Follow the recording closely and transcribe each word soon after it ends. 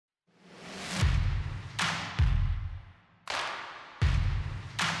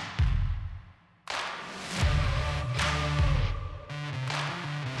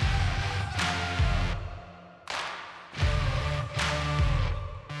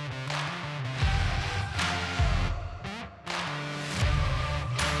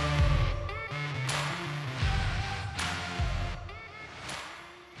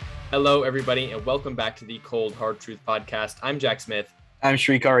Hello, everybody, and welcome back to the Cold Hard Truth Podcast. I'm Jack Smith. I'm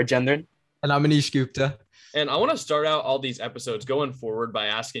Shrikar Rajendran. And I'm Anish Gupta. And I want to start out all these episodes going forward by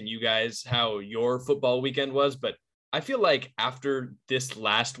asking you guys how your football weekend was. But I feel like after this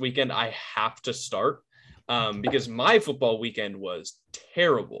last weekend, I have to start because my football weekend was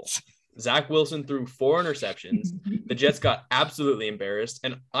terrible. Zach Wilson threw 4 interceptions. The Jets got absolutely embarrassed.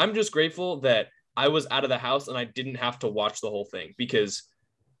 And I'm just grateful that I was out of the house and I didn't have to watch the whole thing because,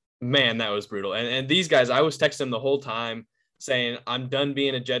 man, that was brutal. And these guys, I was texting them the whole time saying, I'm done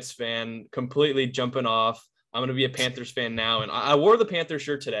being a Jets fan, completely jumping off. I'm going to be a Panthers fan now. And I wore the Panthers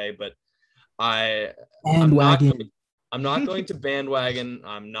shirt today, but I'm not going to bandwagon.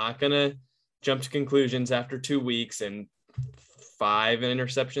 I'm not going to jump to conclusions after 2 weeks and 5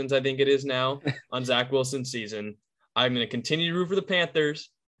 interceptions, I think it is now, on Zach Wilson's season. I'm going to continue to root for the Panthers,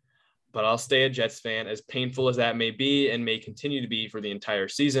 but I'll stay a Jets fan, as painful as that may be and may continue to be for the entire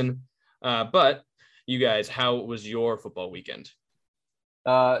season. But you guys, how was your football weekend?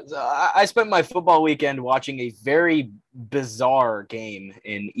 I spent my football weekend watching a very bizarre game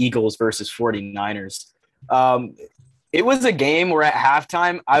in Eagles versus 49ers. It was a game where at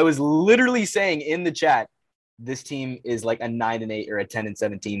halftime, I was literally saying in the chat, this team is like a 9-8 or a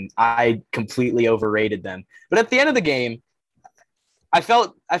 10-17. I completely overrated them. But at the end of the game, I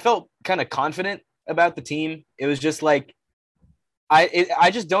felt kind of confident about the team. It was just like,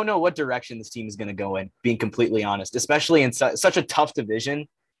 I just don't know what direction this team is going to go in, being completely honest, especially in such a tough division.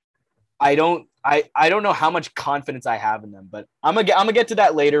 I don't know how much confidence I have in them, but I'm gonna get to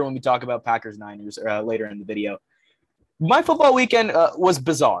that later when we talk about Packers Niners later in the video. My football weekend was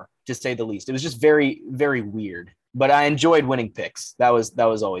bizarre, to say the least. It was just very, very weird, but I enjoyed winning picks. That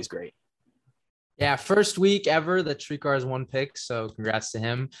was always great. Yeah, first week ever that Shrikar has 1 pick, so congrats to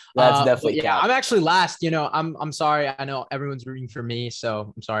him. That's definitely yeah. I'm actually last. I'm sorry. I know everyone's rooting for me,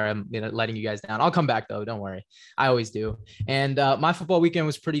 so I'm sorry I'm letting you guys down. I'll come back though. Don't worry. I always do. And my football weekend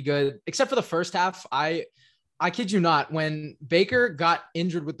was pretty good, except for the first half. I kid you not, when Baker got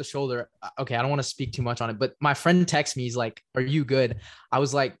injured with the shoulder. Okay, I don't want to speak too much on it, but my friend texted me. He's like, "Are you good?" I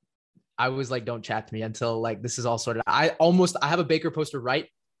was like, "Don't chat to me until like this is all sorted." I have a Baker poster right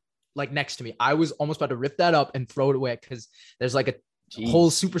like next to me. I was almost about to rip that up and throw it away because there's like a whole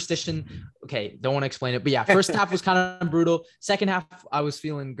superstition. Okay, don't want to explain it, but yeah, first half was kind of brutal. Second half, I was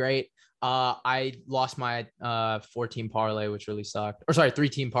feeling great. I lost my 4-team parlay, which really sucked. Or sorry,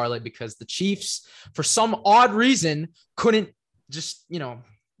 3-team parlay because the Chiefs, for some odd reason, couldn't just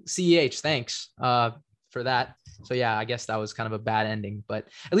CEH. Thanks for that. So yeah, I guess that was kind of a bad ending, but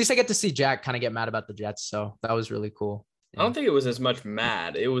at least I get to see Jack kind of get mad about the Jets, so that was really cool. I don't think it was as much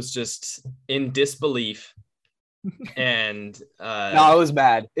mad. It was just in disbelief. And no, I was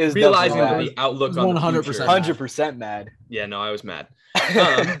mad. It was realizing the outlook on 100%, 100% mad. Yeah, no, I was mad.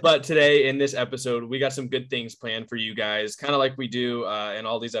 But today in this episode, we got some good things planned for you guys, kind of like we do in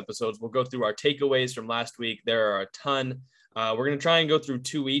all these episodes. We'll go through our takeaways from last week. There are a ton. We're going to try and go through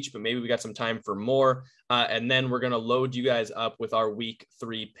 2 each, but maybe we got some time for more. And then we're going to load you guys up with our week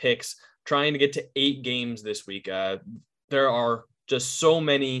 3 picks, trying to get to 8 games this week. There are just so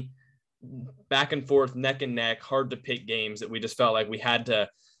many back and forth, neck and neck, hard to pick games that we just felt like we had to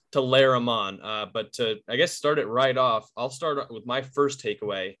layer them on. But to, I guess, start it right off, I'll start with my first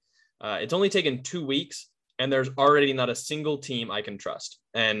takeaway. It's only taken 2 weeks, and there's already not a single team I can trust.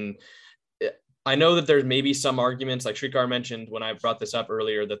 And I know that there's maybe some arguments, like Shrikar mentioned when I brought this up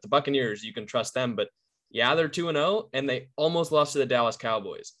earlier, that the Buccaneers, you can trust them. But yeah, they're 2-0, and they almost lost to the Dallas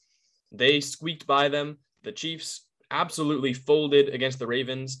Cowboys. They squeaked by them. The Chiefs absolutely folded against the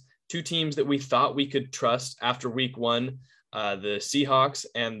Ravens, 2 teams that we thought we could trust after week 1, the Seahawks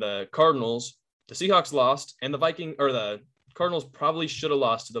and the Cardinals. The Seahawks lost, and the Cardinals probably should have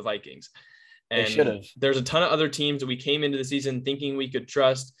lost to the Vikings. And they should have. There's a ton of other teams that we came into the season thinking we could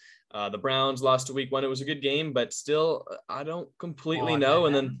trust. The Browns lost to week 1. It was a good game, but still, I don't completely know.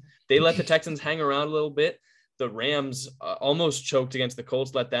 And then they let the Texans hang around a little bit. The Rams almost choked against the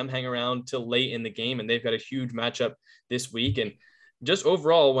Colts, let them hang around till late in the game, and they've got a huge matchup this week. And just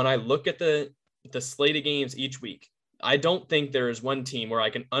overall, when I look at the slate of games each week, I don't think there is one team where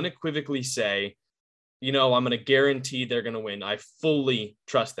I can unequivocally say, I'm going to guarantee they're going to win. I fully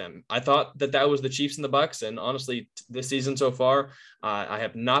trust them. I thought that was the Chiefs and the Bucks, and honestly, this season so far, I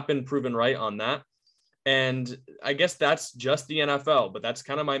have not been proven right on that. And I guess that's just the NFL, but that's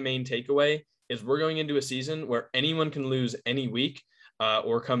kind of my main takeaway. Is we're going into a season where anyone can lose any week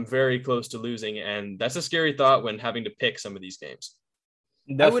or come very close to losing. And that's a scary thought when having to pick some of these games.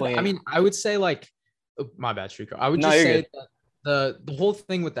 Definitely. I would say like, my bad, Shrikar. I would just say that the whole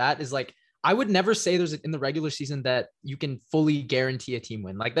thing with that is like, I would never say there's in the regular season that you can fully guarantee a team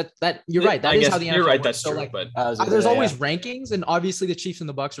win. Like that you're right. That is how the NFL you're right. works. That's so true. Like, but there's always rankings, and obviously the Chiefs and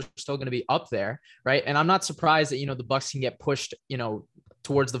the Bucks are still going to be up there, right? And I'm not surprised that the Bucks can get pushed,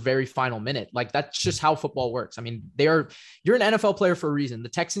 towards the very final minute. Like that's just how football works. I mean, you're an NFL player for a reason. The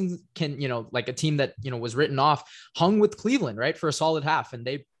Texans can, like a team that, was written off, hung with Cleveland, right, for a solid half, and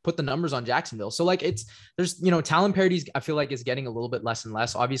they put the numbers on Jacksonville. So like there's talent parities, I feel like is getting a little bit less and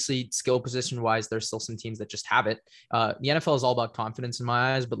less. Obviously, skill position wise, there's still some teams that just have it. The NFL is all about confidence in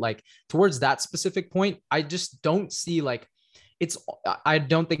my eyes, but like towards that specific point, I just don't see like I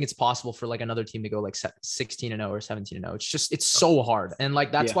don't think it's possible for like another team to go like 16-0 or 17-0. It's so hard. And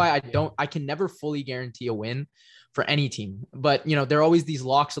like, that's why I can never fully guarantee a win for any team, but there are always these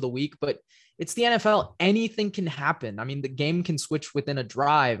locks of the week, but it's the NFL. Anything can happen. I mean, the game can switch within a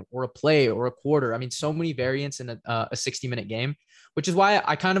drive or a play or a quarter. I mean, so many variants in a 60-minute game, which is why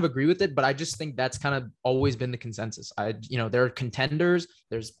I kind of agree with it. But I just think that's kind of always been the consensus. There are contenders,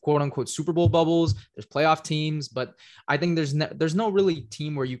 there's quote unquote Super Bowl bubbles, there's playoff teams, but I think there's no really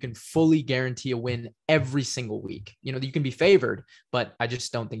team where you can fully guarantee a win every single week. You can be favored, but I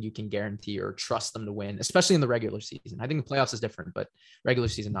just don't think you can guarantee or trust them to win, especially in the regular season. I think the playoffs is different, but regular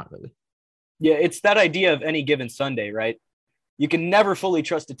season, not really. Yeah, it's that idea of any given Sunday, right? You can never fully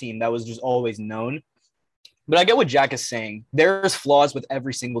trust a team. That was just always known. But I get what Jack is saying. There's flaws with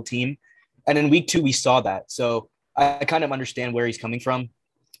every single team. And in week 2, we saw that. So I kind of understand where he's coming from.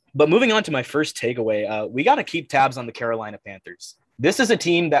 But moving on to my first takeaway, we got to keep tabs on the Carolina Panthers. This is a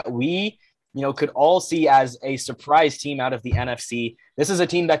team that we, could all see as a surprise team out of the NFC. This is a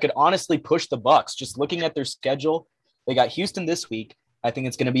team that could honestly push the Bucks. Just looking at their schedule, they got Houston this week. I think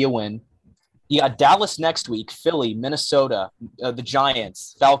it's going to be a win. You got Dallas next week, Philly, Minnesota, the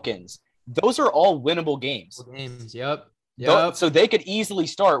Giants, Falcons. Those are all winnable games. Yep. So they could easily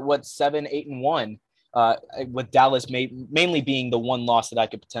start 7-8-1, with Dallas mainly being the one loss that I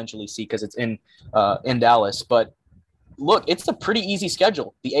could potentially see because it's in Dallas. But look, it's a pretty easy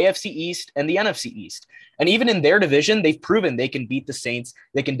schedule. The AFC East and the NFC East. And even in their division, they've proven they can beat the Saints.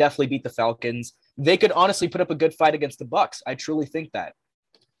 They can definitely beat the Falcons. They could honestly put up a good fight against the Bucks. I truly think that.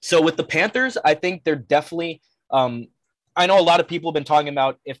 So with the Panthers, I think they're definitely I know a lot of people have been talking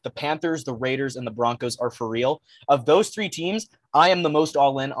about if the Panthers, the Raiders, and the Broncos are for real. Of those 3 teams, I am the most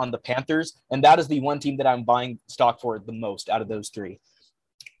all in on the Panthers, and that is the one team that I'm buying stock for the most out of those 3.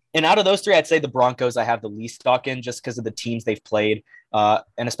 And out of those 3, I'd say the Broncos I have the least stock in just because of the teams they've played,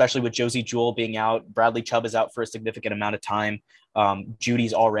 and especially with Josie Jewell being out. Bradley Chubb is out for a significant amount of time.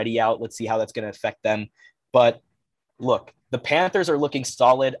 Judy's already out. Let's see how that's going to affect them. But look, the Panthers are looking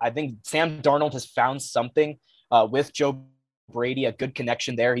solid. I think Sam Darnold has found something with Joe Brady, a good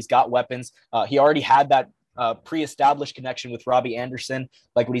connection there. He's got weapons. He already had that pre-established connection with Robbie Anderson,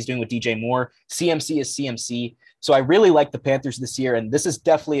 like what he's doing with DJ Moore. CMC is CMC. So I really like the Panthers this year, and this is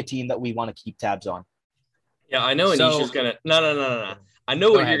definitely a team that we want to keep tabs on. Yeah, I know Anisha's going to – no. I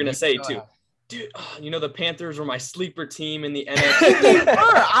know what you're going to say, too. Ahead. Dude, the Panthers were my sleeper team in the NFC. They were.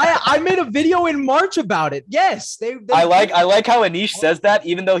 I made a video in March about it. Yes, they I like how Anish says that,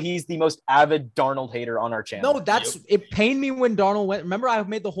 even though he's the most avid Darnold hater on our channel. No, it pained me when Darnold went. Remember, I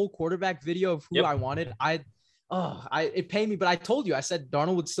made the whole quarterback video of who I wanted. It pained me, but I told you, I said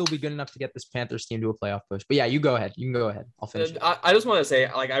Darnold would still be good enough to get this Panthers team to a playoff push. But yeah, you go ahead. You can go ahead. I'll finish. I just want to say,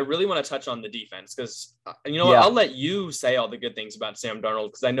 I really want to touch on the defense because, I'll let you say all the good things about Sam Darnold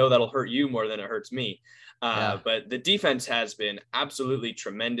because I know that'll hurt you more than it hurts me. But the defense has been absolutely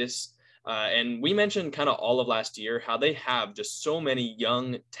tremendous. And we mentioned kind of all of last year how they have just so many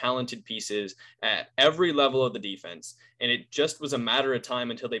young, talented pieces at every level of the defense. And it just was a matter of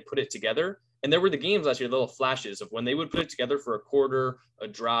time until they put it together. And there were the games last year, little flashes of when they would put it together for a quarter, a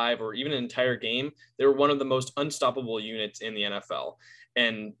drive, or even an entire game. They were one of the most unstoppable units in the NFL.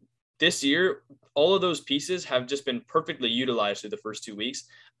 And this year, all of those pieces have just been perfectly utilized through the first 2 weeks.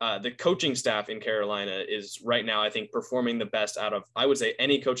 The coaching staff in Carolina is right now, I think, performing the best out of, I would say,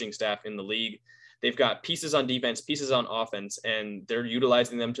 any coaching staff in the league. They've got pieces on defense, pieces on offense, and they're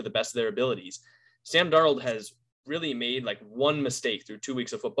utilizing them to the best of their abilities. Sam Darnold has really made like one mistake through 2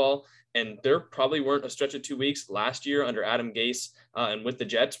 weeks of football. And there probably weren't a stretch of 2 weeks last year under Adam Gase and with the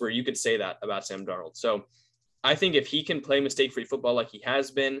Jets where you could say that about Sam Darnold. So I think if he can play mistake-free football like he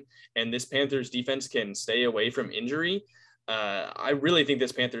has been, and this Panthers defense can stay away from injury, I really think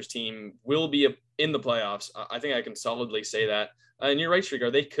this Panthers team will be in the playoffs. I think I can solidly say that. And you're right,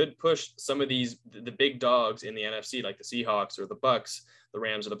 Strigar, they could push some of the big dogs in the NFC, like the Seahawks or the Bucks, the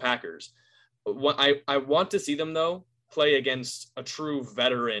Rams or the Packers. What I want to see them, though, play against a true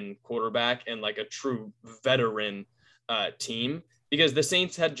veteran quarterback and like a true veteran team. because the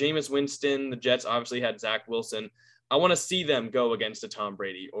Saints had Jameis Winston, the Jets obviously had Zach Wilson. I want to see them go against a Tom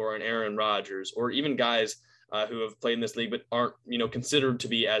Brady or an Aaron Rodgers, or even guys who have played in this league but aren't, considered to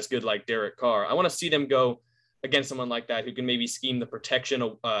be as good like Derek Carr. I want to see them go against someone like that who can maybe scheme the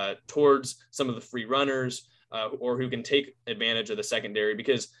protection towards some of the free runners, or who can take advantage of the secondary,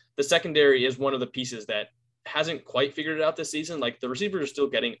 because the secondary is one of the pieces that hasn't quite figured it out this season. Like, the receivers are still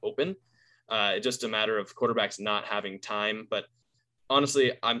getting open. It's just a matter of quarterbacks not having time. But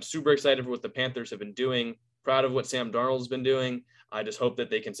honestly, I'm super excited for what the Panthers have been doing. Proud of what Sam Darnold's been doing. I just hope that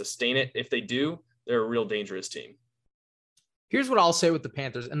they can sustain it. If they do, they're a real dangerous team. Here's what I'll say with the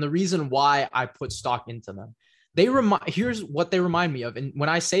Panthers, and the reason why I put stock into them. Here's what they remind me of. And when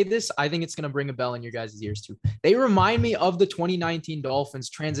I say this, I think it's going to bring a bell in your guys' ears too. They remind me of the 2019 Dolphins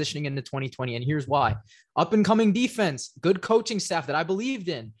transitioning into 2020. And here's why: up and coming defense, good coaching staff that I believed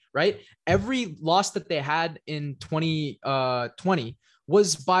in, right? Every loss that they had in 2020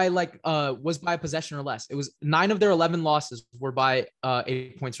 was by a possession or less. It was 9 of their 11 losses were by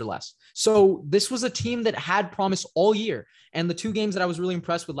 8 points or less. So this was a team that had promise all year. And the 2 games that I was really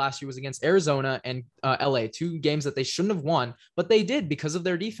impressed with last year was against Arizona and LA, 2 games that they shouldn't have won, but they did because of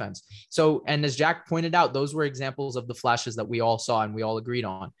their defense. So, and as Jack pointed out, those were examples of the flashes that we all saw and we all agreed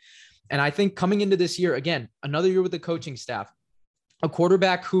on. And I think coming into this year, again, another year with the coaching staff, a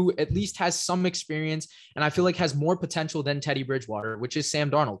quarterback who at least has some experience and I feel like has more potential than Teddy Bridgewater, which is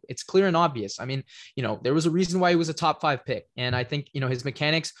Sam Darnold. It's clear and obvious. I mean, there was a reason why he was a top 5 pick. And I think, his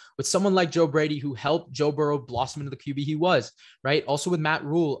mechanics with someone like Joe Brady, who helped Joe Burrow blossom into the QB he was, right? Also with Matt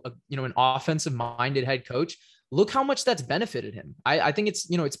Rule, an offensive minded head coach. Look how much that's benefited him. I think it's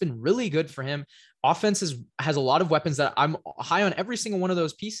been really good for him. Offense has a lot of weapons that I'm high on every single one of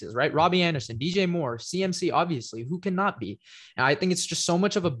those pieces, right? Robbie Anderson, DJ Moore, CMC, obviously, who cannot be? And I think it's just so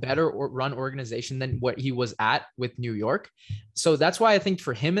much of a better run organization than what he was at with New York. So that's why I think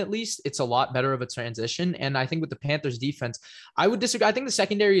for him, at least, it's a lot better of a transition. And I think with the Panthers defense, I would disagree. I think the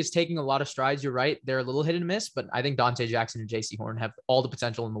secondary is taking a lot of strides. You're right. They're a little hit and miss, but I think Dante Jackson and JC Horn have all the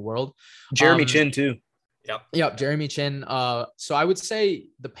potential in the world. Jeremy Chin too. Yep. Jeremy Chin. So I would say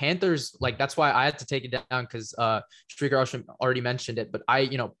the Panthers, that's why I had to take it down, because Streaker already mentioned it, but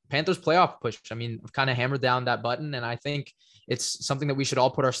Panthers playoff push. I mean, I've kind of hammered down that button, and I think it's something that we should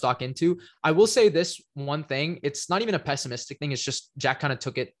all put our stock into. I will say this one thing. It's not even a pessimistic thing. It's just Jack kind of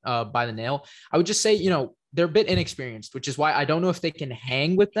took it by the nail. I would just say, they're a bit inexperienced, which is why I don't know if they can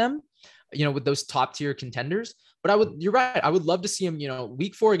hang with them, with those top tier contenders. But you're right. I would love to see him,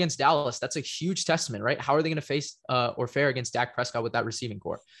 week 4 against Dallas. That's a huge testament, right? How are they going to face or fare against Dak Prescott with that receiving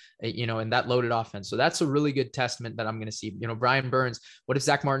core, and that loaded offense? So that's a really good testament that I'm going to see. Brian Burns, what if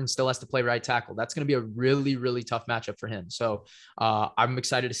Zach Martin still has to play right tackle? That's going to be a really, really tough matchup for him. So I'm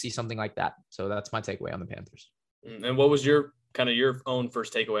excited to see something like that. So that's my takeaway on the Panthers. And what was your own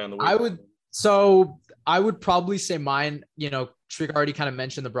first takeaway on the week? I would probably say mine, Shriek already kind of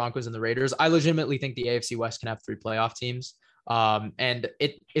mentioned the Broncos and the Raiders. I legitimately think the AFC West can have 3 playoff teams. And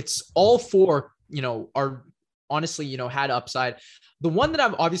it's all 4, are honestly, had upside. The one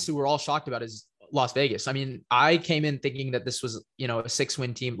that we're all shocked about is Las Vegas. I mean, I came in thinking that this was, a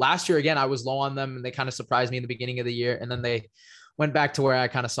 6-win team. Last year, again, I was low on them and they kind of surprised me in the beginning of the year. And then they went back to where I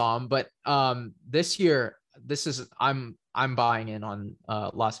kind of saw them. But this year, I'm buying in on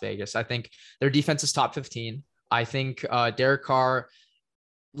Las Vegas. I think their defense is top 15. I think Derek Carr,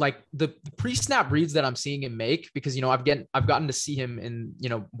 the pre-snap reads that I'm seeing him make, because, I've gotten to see him and,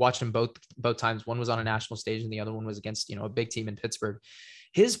 watch him both times. One was on a national stage and the other one was against, a big team in Pittsburgh.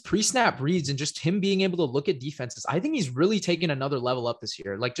 His pre-snap reads and just him being able to look at defenses, I think he's really taken another level up this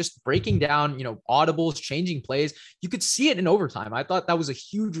year. Just breaking down, audibles, changing plays. You could see it in overtime. I thought that was a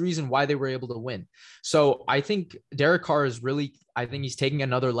huge reason why they were able to win. So I think Derek Carr is really, I think he's taking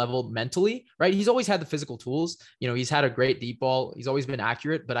another level mentally, right? He's always had the physical tools. He's had a great deep ball. He's always been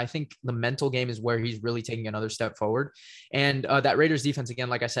accurate, but I think the mental game is where he's really taking another step forward. And that Raiders defense, again,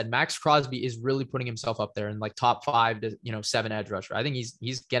 like I said, Max Crosby is really putting himself up there in top 5 to, 7 edge rusher. I think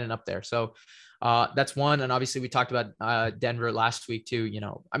he's getting up there. So that's one. And obviously we talked about Denver last week too.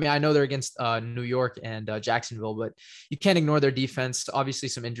 I know they're against New York and Jacksonville, but you can't ignore their defense. Obviously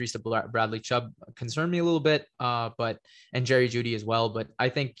some injuries to Bradley Chubb concern me a little bit, and Jerry Jeudy as well. But I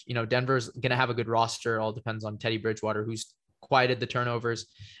think, Denver's going to have a good roster. All depends on Teddy Bridgewater, who's quieted the turnovers.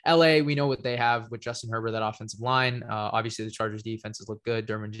 LA, we know what they have with Justin Herbert, that offensive line. Obviously the Chargers defenses look good.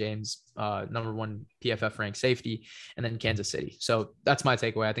 Derwin James, number 1 PFF ranked safety, and then Kansas City. So that's my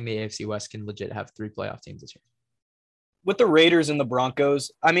takeaway. I think the AFC West can legit have 3 playoff teams this year. With the Raiders and the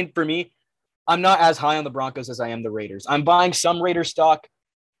Broncos, I mean, for me, I'm not as high on the Broncos as I am the Raiders. I'm buying some Raider stock.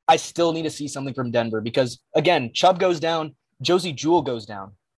 I still need to see something from Denver because, again, Chubb goes down. Josie Jewell goes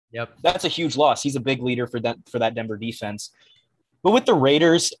down. Yep. That's a huge loss. He's a big leader for that Denver defense. But with the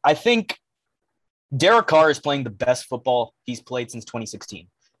Raiders, I think Derek Carr is playing the best football he's played since 2016.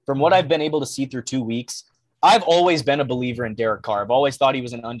 From what I've been able to see through 2 weeks, I've always been a believer in Derek Carr. I've always thought he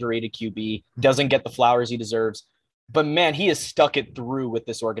was an underrated QB, doesn't get the flowers he deserves. But, man, he has stuck it through with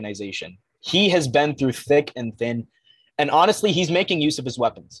this organization. He has been through thick and thin. And, honestly, he's making use of his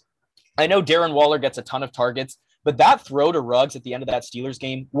weapons. I know Darren Waller gets a ton of targets, but that throw to Ruggs at the end of that Steelers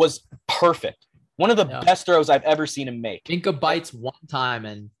game was perfect. One of the best throws I've ever seen him make. Minkah bites one time,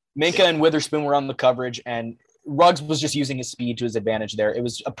 and Minkah and Witherspoon were on the coverage, and Ruggs was just using his speed to his advantage there. It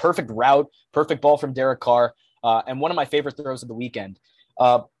was a perfect route, perfect ball from Derek Carr, and one of my favorite throws of the weekend.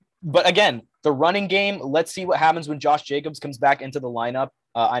 But again, the running game, let's see what happens when Josh Jacobs comes back into the lineup.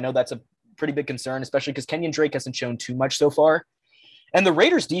 I know that's a pretty big concern, especially because Kenyon Drake hasn't shown too much so far. And the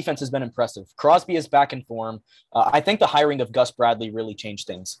Raiders defense has been impressive. Crosby is back in form. I think the hiring of Gus Bradley really changed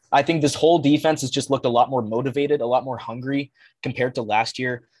things. I think this whole defense has just looked a lot more motivated, a lot more hungry compared to last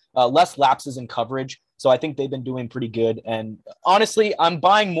year. Less lapses in coverage. So I think they've been doing pretty good. And honestly, I'm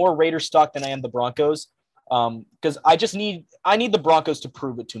buying more Raiders stock than I am the Broncos because I need the Broncos to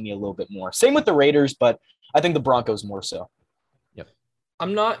prove it to me a little bit more. Same with the Raiders, but I think the Broncos more so.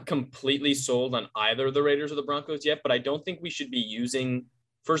 I'm not completely sold on either the Raiders or the Broncos yet, but I don't think we should be using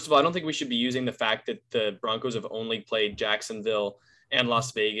 – first of all, I don't think we should be using the fact that the Broncos have only played Jacksonville and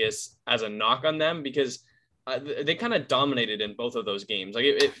Las Vegas as a knock on them because they kind of dominated in both of those games. Like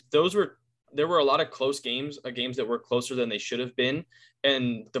there were a lot of close games that were closer than they should have been,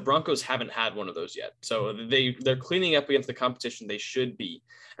 and the Broncos haven't had one of those yet. So they're cleaning up against the competition they should be.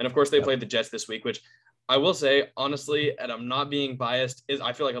 And, of course, they played the Jets this week, which – I will say, honestly, and I'm not being biased, is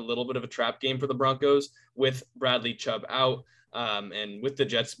I feel like a little bit of a trap game for the Broncos with Bradley Chubb out and with the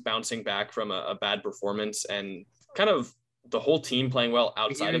Jets bouncing back from a bad performance and kind of the whole team playing well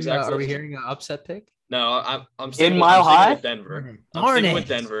outside of Zach Wilson. Are we hearing an upset pick? No, I'm sticking with Denver. I'm sticking with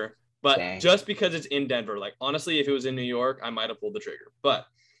Denver. But just because it's in Denver, like honestly, if it was in New York, I might have pulled the trigger. But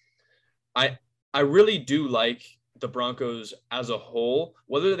I really do like the Broncos as a whole.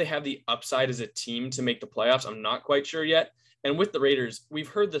 Whether they have the upside as a team to make the playoffs, I'm not quite sure yet. And with the Raiders, we've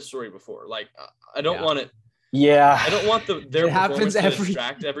heard this story before. Like, I don't want it. Yeah. I don't want their performance to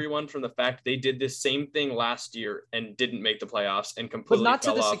distract everyone from the fact they did this same thing last year and didn't make the playoffs and completely But not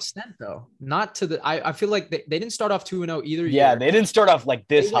fell to this off. extent, though. Not to the – I feel like they didn't start off 2-0 either year. Yeah, they didn't start off like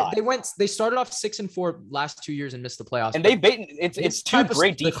this hot. They started off 6-4 last 2 years and missed the playoffs. And they've beaten – it's two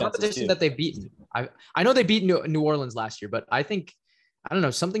great defenses, the competition that they've beaten. I know they beat New Orleans last year, but I think – I don't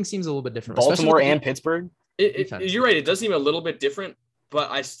know. Something seems a little bit different. Baltimore and Pittsburgh? You're right. It does seem a little bit different. But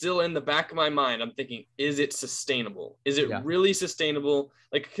I still, in the back of my mind, I'm thinking, is it sustainable? Is it really sustainable?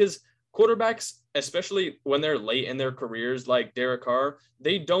 Like, because quarterbacks, especially when they're late in their careers, like Derek Carr,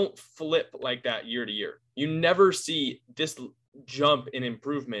 they don't flip like that year to year. You never see this jump in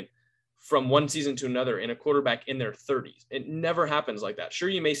improvement from one season to another in a quarterback in their 30s. It never happens like that. Sure,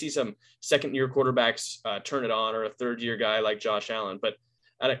 you may see some second-year quarterbacks turn it on or a third-year guy like Josh Allen, but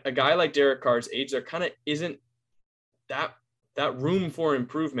at a guy like Derek Carr's age, there kind of isn't that room for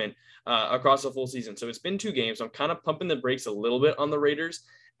improvement across the full season. So it's been 2 games. So I'm kind of pumping the brakes a little bit on the Raiders,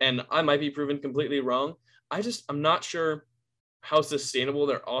 and I might be proven completely wrong. I'm not sure how sustainable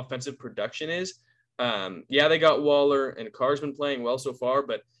their offensive production is. They got Waller and Carr's been playing well so far,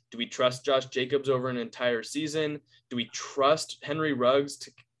 but do we trust Josh Jacobs over an entire season? Do we trust Henry Ruggs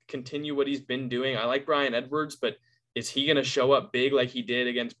to continue what he's been doing? I like Bryan Edwards, but is he going to show up big like he did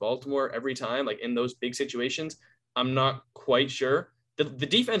against Baltimore every time, like in those big situations? I'm not quite sure. The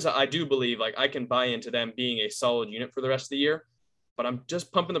defense, I do believe, like I can buy into them being a solid unit for the rest of the year, but I'm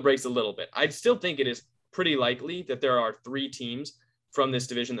just pumping the brakes a little bit. I still think it is pretty likely that there are 3 teams from this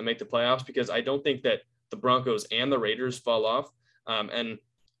division that make the playoffs because I don't think that the Broncos and the Raiders fall off. And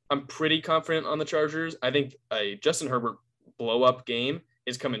I'm pretty confident on the Chargers. I think a Justin Herbert blow-up game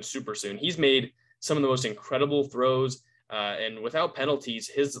is coming super soon. He's made some of the most incredible throws. And without penalties,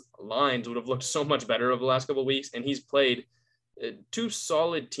 his lines would have looked so much better over the last couple of weeks. And he's played 2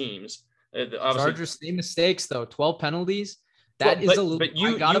 solid teams. Chargers, same mistakes, though. 12 penalties. That is a little bit.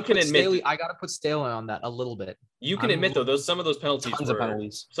 I got to put Staley on that a little bit. You can admit, though, some of those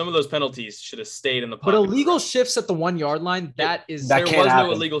penalties some of those penalties should have stayed in the pocket. But illegal shifts at the 1 yard line, there was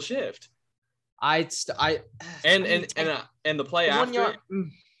no illegal shift. And the play after.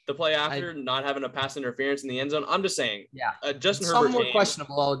 The play after not having a pass interference in the end zone. I'm just saying, Justin Herbert. Some more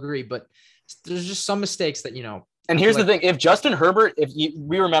questionable, I'll agree, but there's just some mistakes that, And here's the thing: if Justin Herbert,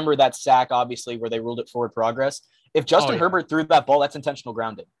 we remember that sack, obviously, where they ruled it forward progress. If Justin Herbert threw that ball, that's intentional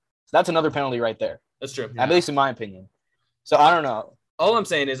grounding. So that's another penalty right there. That's true. At least in my opinion. So I don't know. All I'm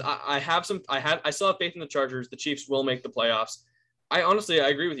saying is I still have faith in the Chargers. The Chiefs will make the playoffs. I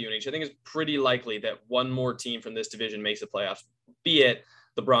agree with you, Niche. I think it's pretty likely that one more team from this division makes the playoffs, be it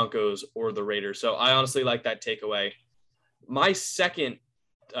the Broncos or the Raiders. So I honestly like that takeaway. My second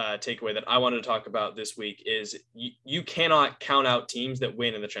takeaway that I wanted to talk about this week is you cannot count out teams that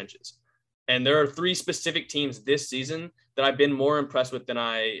win in the trenches. And there are 3 specific teams this season that I've been more impressed with than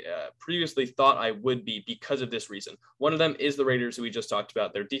I previously thought I would be because of this reason. One of them is the Raiders, who we just talked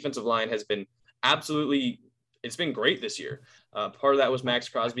about. Their defensive line has been it's been great this year. Part of that was Max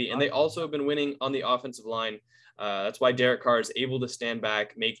Crosby, and they also have been winning on the offensive line. That's why Derek Carr is able to stand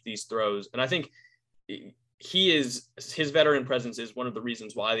back, make these throws. And I think his veteran presence is one of the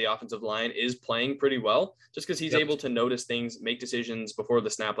reasons why the offensive line is playing pretty well, just because he's able to notice things, make decisions before the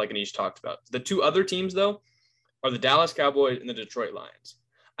snap, like Anish talked about. The 2 other teams, though, are the Dallas Cowboys and the Detroit Lions.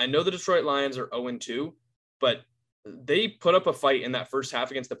 I know the Detroit Lions are 0-2, but they put up a fight in that first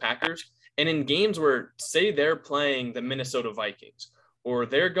half against the Packers. And in games where, say, they're playing the Minnesota Vikings, or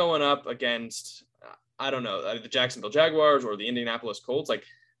they're going up against, I don't know, the Jacksonville Jaguars or the Indianapolis Colts, like,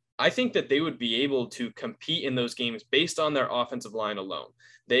 I think that they would be able to compete in those games based on their offensive line alone.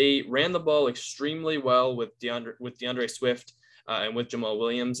 They ran the ball extremely well with DeAndre Swift and with Jamal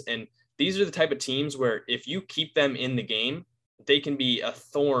Williams. And these are the type of teams where if you keep them in the game, they can be a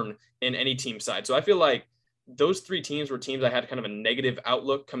thorn in any team's side. So I feel like those 3 teams were teams I had kind of a negative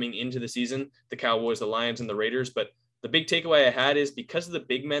outlook coming into the season, the Cowboys, the Lions, and the Raiders. But the big takeaway I had is because of the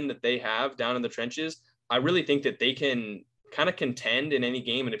big men that they have down in the trenches, I really think that they can kind of contend in any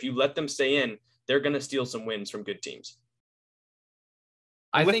game. And if you let them stay in, they're going to steal some wins from good teams.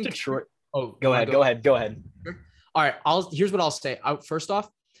 I think Detroit. Oh, go ahead. Go ahead. All right. Here's what I'll say. First off,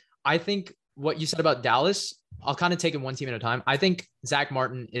 I think what you said about Dallas, I'll kind of take it one team at a time. I think Zach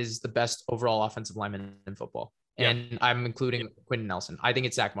Martin is the best overall offensive lineman in football. And I'm including Quentin Nelson. I think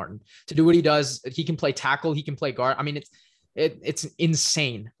it's Zach Martin to do what he does. He can play tackle. He can play guard. I mean, it's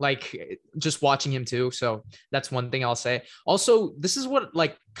insane. Like just watching him too. So that's one thing I'll say. Also, this is what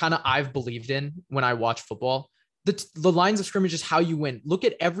like kind of I've believed in when I watch football. The lines of scrimmage is how you win. Look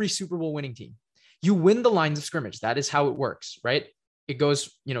at every Super Bowl winning team. You win the lines of scrimmage. That is how it works, right? It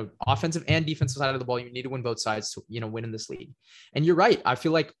goes, offensive and defensive side of the ball. You need to win both sides to, win in this league. And you're right. I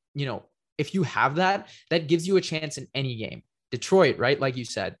feel like, if you have that gives you a chance in any game. Detroit, right? Like you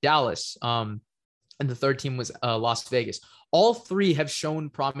said, Dallas, and the third team was Las Vegas. All 3 have shown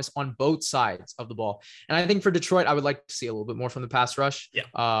promise on both sides of the ball. And I think for Detroit, I would like to see a little bit more from the pass rush.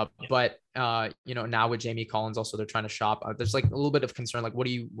 But now with Jamie Collins, also they're trying to shop. There's like a little bit of concern. Like, what are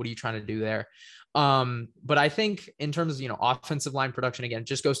you trying to do there? But I think in terms of, offensive line production, again,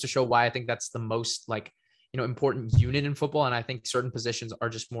 just goes to show why I think that's the most important unit in football. And I think certain positions are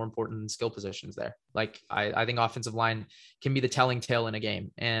just more important than skill positions there. Like I think offensive line can be the telling tale in a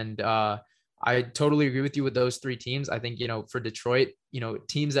game. And, I totally agree with you with those 3 teams. I think, for Detroit,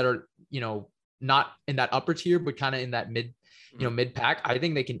 teams that are, not in that upper tier, but kind of in that mid pack, I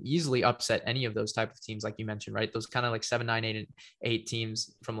think they can easily upset any of those type of teams. Like you mentioned, right? Those kind of like 7, 9, 8, and 8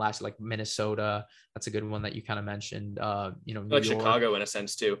 teams from last, like Minnesota. That's a good one that you kind of mentioned, New like York, Chicago in a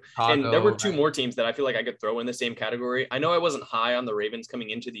sense too. And there were 2 more teams that I feel like I could throw in the same category. I know I wasn't high on the Ravens coming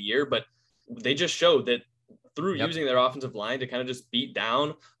into the year, but they just showed that through using their offensive line to kind of just beat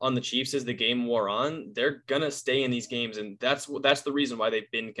down on the Chiefs as the game wore on, they're going to stay in these games. And that's the reason why they've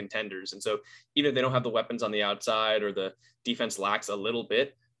been contenders. And so even if they don't have the weapons on the outside or the defense lacks a little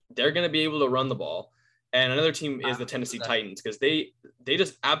bit, they're going to be able to run the ball. And another team is the Tennessee Titans, because they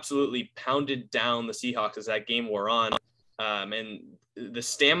just absolutely pounded down the Seahawks as that game wore on. And the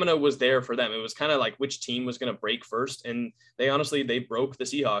stamina was there for them. It was kind of like which team was going to break first. And they broke the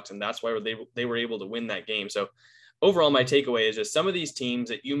Seahawks, and that's why they were able to win that game. So overall, my takeaway is just some of these teams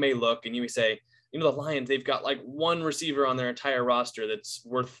that you may look and you may say, the Lions, they've got like one receiver on their entire roster that's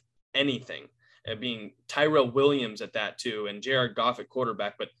worth anything, being Tyrell Williams at that too, and Jared Goff at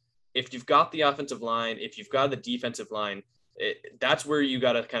quarterback. But if you've got the offensive line, if you've got the defensive line, that's where you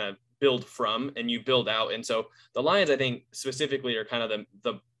got to kind of build from and you build out. And so the Lions, I think specifically, are kind of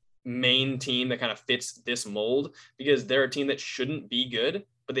the main team that kind of fits this mold, because they're a team that shouldn't be good,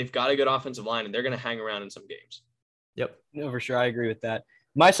 but they've got a good offensive line and they're going to hang around in some games. Yep. No, for sure. I agree with that.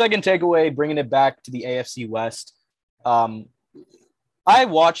 My second takeaway, bringing it back to the AFC West. I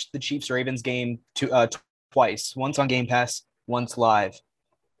watched the Chiefs-Ravens game twice, once on Game Pass, once live.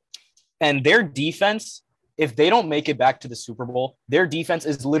 And their defense, if they don't make it back to the Super Bowl, their defense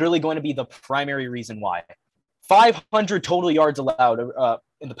is literally going to be the primary reason why. 500 total yards allowed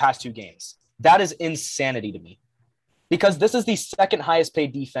in the past 2 games. That is insanity to me, because this is the second highest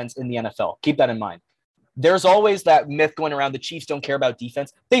paid defense in the NFL. Keep that in mind. there's always that myth going around. The Chiefs don't care about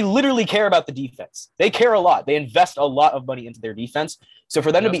defense. They literally care about the defense. They care a lot. They invest a lot of money into their defense. So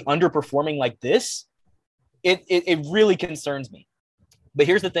for them to be underperforming like this, it really concerns me. But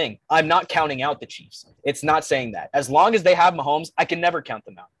here's the thing. I'm not counting out the Chiefs. It's not saying that. As long as they have Mahomes, I can never count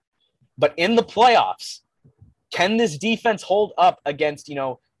them out. But in the playoffs, can this defense hold up against,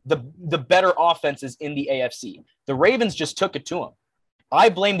 the better offenses in the AFC? The Ravens just took it to them. I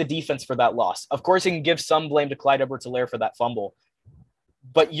blame the defense for that loss. Of course, you can give some blame to Clyde Edwards-Helaire for that fumble.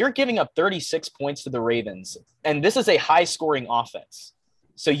 But you're giving up 36 points to the Ravens, and this is a high-scoring offense.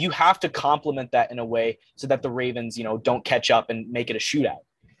 So you have to complement that in a way so that the Ravens, don't catch up and make it a shootout.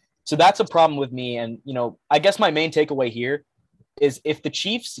 So that's a problem with me. And, I guess my main takeaway here is if the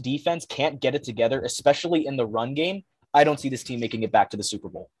Chiefs defense can't get it together, especially in the run game, I don't see this team making it back to the Super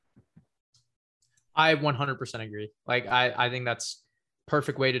Bowl. I 100% agree. Like, I think that's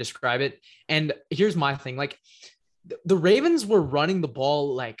perfect way to describe it. And here's my thing. Like, the Ravens were running the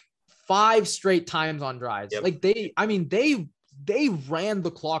ball like 5 straight times on drives. Yep. Like they ran the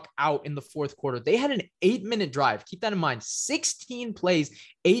clock out in the fourth quarter. They had an 8-minute drive. Keep that in mind. 16 plays,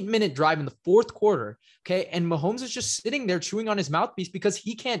 8-minute drive in the fourth quarter. Okay. And Mahomes is just sitting there chewing on his mouthpiece because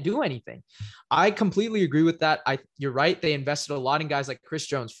he can't do anything. I completely agree with that. You're right. They invested a lot in guys like Chris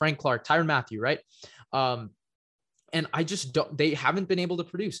Jones, Frank Clark, Tyrann Mathieu, right? And I just they haven't been able to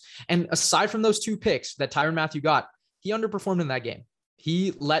produce. And aside from those 2 picks that Tyrann Mathieu got, he underperformed in that game.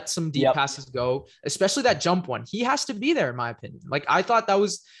 He let some deep passes go, especially that jump one. He has to be there, in my opinion. Like, I thought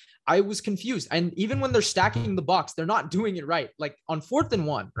I was confused. And even when they're stacking the box, they're not doing it right. Like on 4th and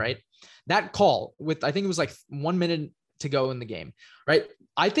 1, right? That call with, I think it was like 1 minute to go in the game, right?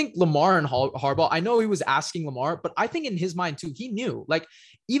 I think Lamar and Harbaugh, I know he was asking Lamar, but I think in his mind too, he knew, like,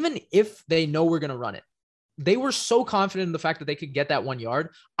 even if they know we're going to run it, they were so confident in the fact that they could get that 1 yard.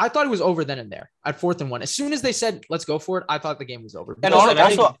 I thought it was over then and there at 4th and 1. As soon as they said, let's go for it, I thought the game was over. And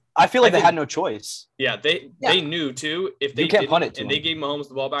also, I feel like they had no choice. Yeah, they knew too. If they can't punt it and they gave Mahomes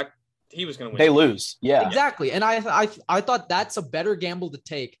the ball back, he was going to win. They lose. Yeah, exactly. And I thought that's a better gamble to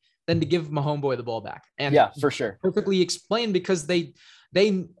take than to give Mahomes the ball back. And yeah, for sure. Perfectly explained, because the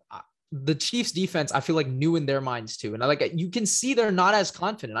Chiefs defense, I feel like, knew in their minds too. And you can see they're not as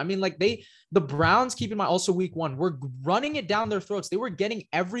confident. I mean, like the Browns, keep in mind, also week 1, were running it down their throats. They were getting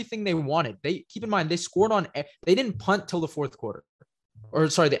everything they wanted. Keep in mind, they scored they didn't punt till the fourth quarter, or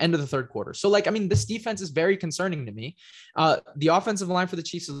sorry, the end of the third quarter. So this defense is very concerning to me. The offensive line for the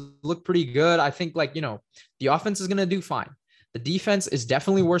Chiefs look pretty good. I think the offense is going to do fine. The defense is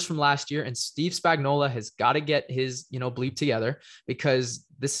definitely worse from last year, and Steve Spagnuolo has got to get his, bleep together, because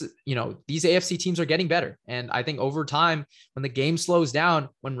these AFC teams are getting better. And I think over time, when the game slows down,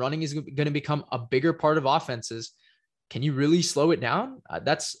 when running is going to become a bigger part of offenses, can you really slow it down?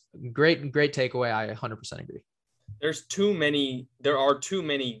 That's great takeaway. I 100% agree. There are too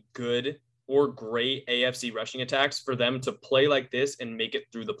many good or great AFC rushing attacks for them to play like this and make it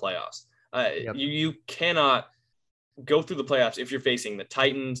through the playoffs. You cannot go through the playoffs if you're facing the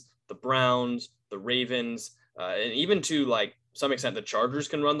Titans, the Browns, the Ravens, and even to some extent the Chargers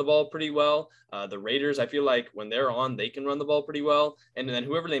can run the ball pretty well. The Raiders, I feel like when they're on, they can run the ball pretty well. And then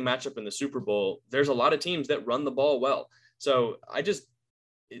whoever they match up in the Super Bowl, there's a lot of teams that run the ball well. So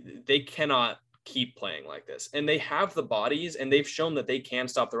they cannot keep playing like this. And they have the bodies, and they've shown that they can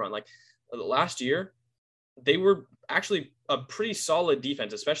stop the run. Like last year, they were actually a pretty solid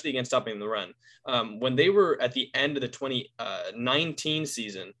defense, especially against stopping the run. When they were at the end of the 2019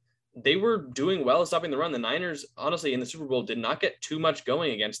 season, they were doing well at stopping the run. The Niners, honestly, in the Super Bowl did not get too much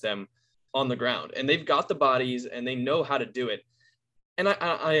going against them on the ground. And they've got the bodies, and they know how to do it. And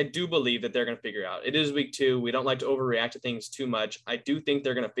I do believe that they're going to figure it out. It is week 2. We don't like to overreact to things too much. I do think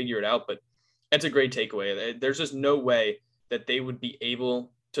they're going to figure it out, but it's a great takeaway. There's just no way that they would be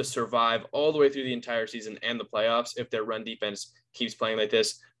able to survive all the way through the entire season and the playoffs if their run defense keeps playing like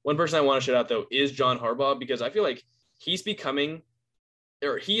this. One person I want to shout out, though, is John Harbaugh, because I feel like he is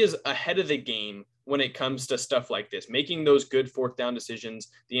ahead of the game when it comes to stuff like this, making those good 4th down decisions,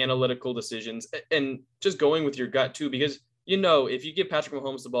 the analytical decisions, and just going with your gut too, because if you give Patrick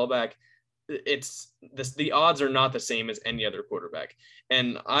Mahomes the ball back, the odds are not the same as any other quarterback.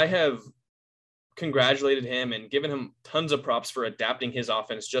 And I have congratulated him and given him tons of props for adapting his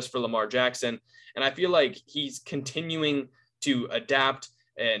offense just for Lamar Jackson. And I feel like he's continuing to adapt.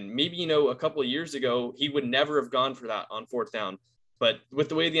 And maybe, a couple of years ago, he would never have gone for that on 4th down. But with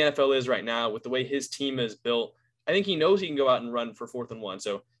the way the NFL is right now, with the way his team is built, I think he knows he can go out and run for 4th and 1.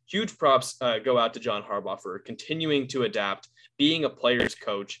 So huge props go out to John Harbaugh for continuing to adapt, being a player's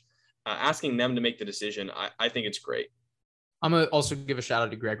coach, asking them to make the decision. I think it's great. I'm gonna also give a shout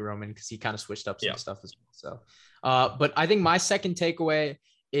out to Greg Roman because he kind of switched up some Yeah. stuff as well. So, but I think my second takeaway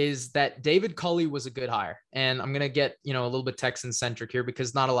is that David Culley was a good hire, and I'm gonna get a little bit Texan centric here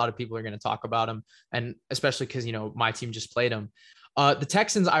because not a lot of people are gonna talk about him, and especially because my team just played him. The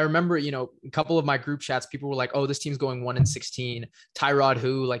Texans, I remember, a couple of my group chats, people were like, "Oh, this team's going 1-16. Tyrod,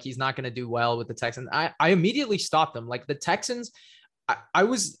 who like he's not gonna do well with the Texans." I immediately stopped them. Like the Texans, I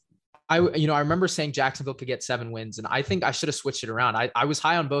remember saying Jacksonville could get 7 wins, and I think I should have switched it around. I was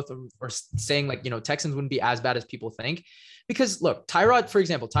high on both of them, or saying like, Texans wouldn't be as bad as people think. Because look, Tyrod, for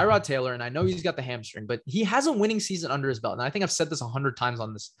example, Tyrod Taylor, and I know he's got the hamstring, but he has a winning season under his belt. And I think I've said this 100 times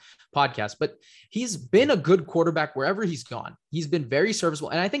on this podcast, but he's been a good quarterback wherever he's gone. He's been very serviceable.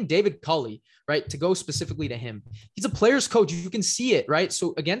 And I think David Culley, right, to go specifically to him, he's a player's coach. You can see it, right?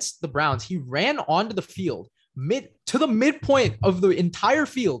 So against the Browns, he ran onto the field to the midpoint of the entire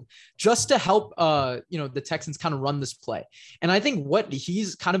field just to help the Texans kind of run this play. And I think what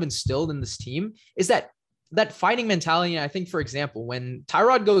he's kind of instilled in this team is that fighting mentality. And I think, for example, when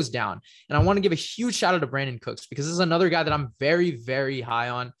Tyrod goes down, and I want to give a huge shout out to Brandon Cooks, because this is another guy that I'm very, very high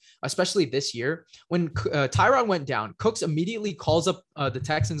on, especially this year. When Tyrod went down, Cooks immediately calls up the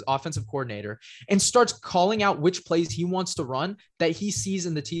Texans offensive coordinator and starts calling out which plays he wants to run that he sees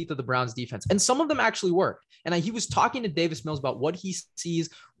in the teeth of the Browns defense. And some of them actually work. And he was talking to Davis Mills about what he sees,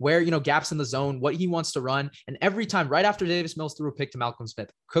 where, gaps in the zone, what he wants to run. And every time, right after Davis Mills threw a pick to Malcolm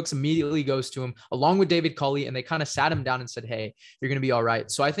Smith, Cooks immediately goes to him along with David Culley, and they kind of sat him down and said, "Hey, you're going to be all right."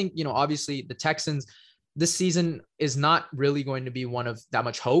 So I think, obviously the Texans this season is not really going to be one of that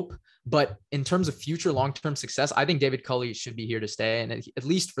much hope, but in terms of future long-term success, I think David Culley should be here to stay. And at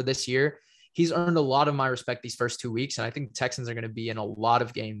least for this year, he's earned a lot of my respect these first 2 weeks. And I think the Texans are going to be in a lot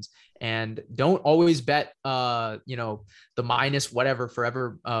of games, and don't always bet, the minus whatever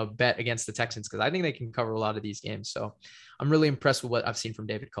forever bet against the Texans, because I think they can cover a lot of these games. So I'm really impressed with what I've seen from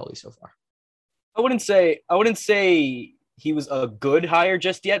David Culley so far. I wouldn't say he was a good hire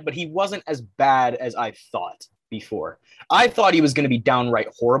just yet, but he wasn't as bad as I thought before. I thought he was going to be downright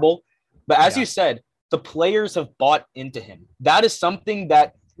horrible, but as you said, the players have bought into him. That is something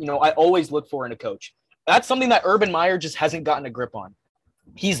that, I always look for in a coach. That's something that Urban Meyer just hasn't gotten a grip on.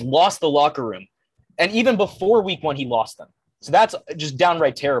 He's lost the locker room. And even before week 1, he lost them. So that's just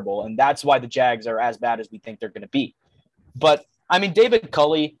downright terrible. And that's why the Jags are as bad as we think they're going to be. But I mean, David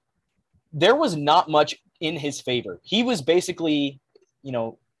Culley, there was not much in his favor. He was basically,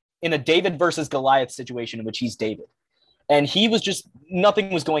 in a David versus Goliath situation in which he's David. And he was just,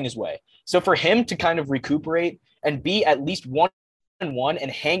 nothing was going his way. So for him to kind of recuperate and be at least 1-1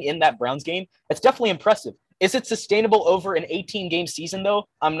 and hang in that Browns game, that's definitely impressive. Is it sustainable over an 18-game season, though?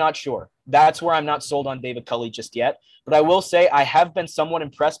 I'm not sure. That's where I'm not sold on David Culley just yet. But I will say I have been somewhat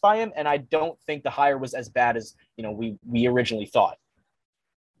impressed by him, and I don't think the hire was as bad as we originally thought.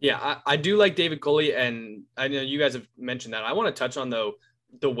 Yeah, I do like David Culley, and I know you guys have mentioned that. I want to touch on, though,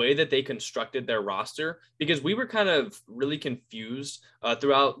 the way that they constructed their roster, because we were kind of really confused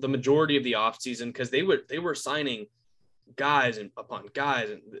throughout the majority of the offseason, because they were signing guys and upon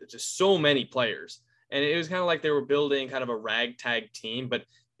guys and just so many players. And it was kind of like they were building kind of a ragtag team, but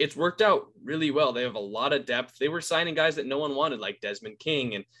it's worked out really well. They have a lot of depth. They were signing guys that no one wanted, like Desmond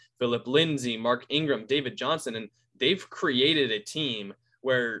King and Phillip Lindsay, Mark Ingram, David Johnson, and they've created a team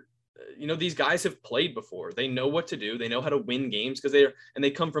where, these guys have played before. They know what to do. They know how to win games because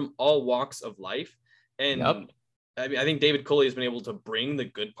they come from all walks of life. And I think David Culley has been able to bring the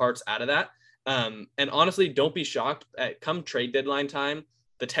good parts out of that. And honestly, don't be shocked come trade deadline time,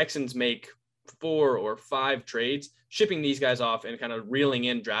 the Texans make 4 or 5 trades, shipping these guys off and kind of reeling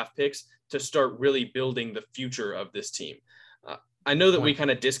in draft picks to start really building the future of this team. I know that we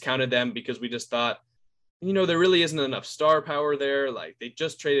kind of discounted them because we just thought, there really isn't enough star power there. Like, they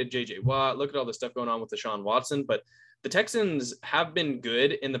just traded JJ Watt. Look at all the stuff going on with Deshaun Watson. But the Texans have been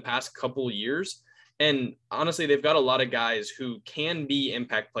good in the past couple years. And honestly, they've got a lot of guys who can be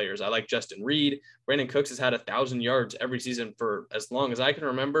impact players. I like Justin Reed. Brandon Cooks has had 1,000 yards every season for as long as I can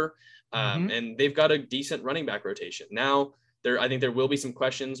remember. And they've got a decent running back rotation. Now, I think there will be some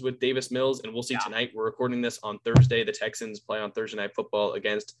questions with Davis Mills, and we'll see tonight. We're recording this on Thursday. The Texans play on Thursday Night Football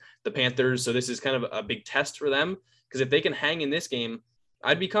against the Panthers. So this is kind of a big test for them, because if they can hang in this game,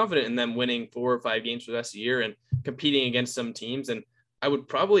 I'd be confident in them winning 4 or 5 games for the rest of the year and competing against some teams. And I would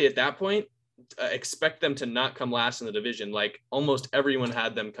probably at that point expect them to not come last in the division. Like almost everyone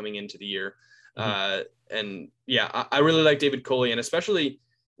had them coming into the year. I really like David Culley, and especially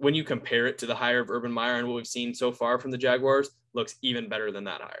when you compare it to the hire of Urban Meyer and what we've seen so far from the Jaguars, looks even better than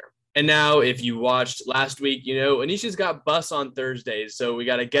that hire. And now, if you watched last week, Anisha's got bus on Thursdays, so we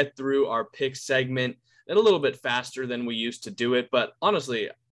got to get through our pick segment. and a little bit faster than we used to do it. But honestly,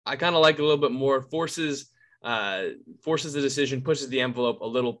 I kind of like it a little bit more. Forces the decision, pushes the envelope a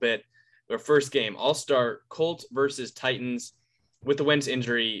little bit. Our first game, I'll start Colts versus Titans. With the Wentz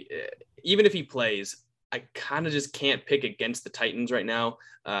injury, even if he plays, I kind of just can't pick against the Titans right now.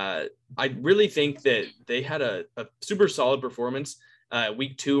 I really think that they had a super solid performance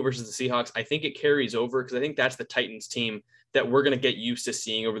week 2 versus the Seahawks. I think it carries over because I think that's the Titans team that we're going to get used to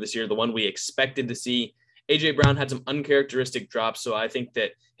seeing over this year, the one we expected to see. A.J. Brown had some uncharacteristic drops, so I think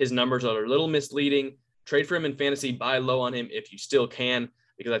that his numbers are a little misleading. Trade for him in fantasy, buy low on him if you still can,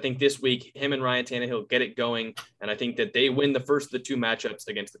 because I think this week him and Ryan Tannehill get it going, and I think that they win the first of the 2 matchups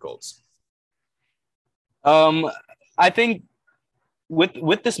against the Colts. I think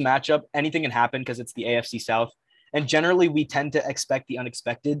with this matchup, anything can happen because it's the AFC South, and generally we tend to expect the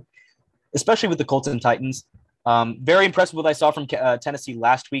unexpected, especially with the Colts and Titans. Very impressed with what I saw from Tennessee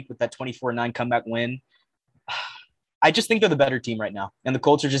last week with that 24-9 comeback win. I just think they're the better team right now, and the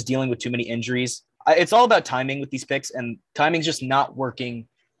Colts are just dealing with too many injuries. It's all about timing with these picks, and timing's just not working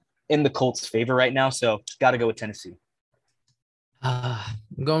in the Colts' favor right now, so got to go with Tennessee. I'm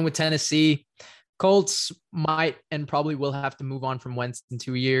going with Tennessee. Colts might and probably will have to move on from Wentz in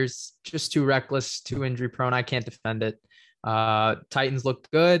 2 years. Just too reckless, too injury prone. I can't defend it. Titans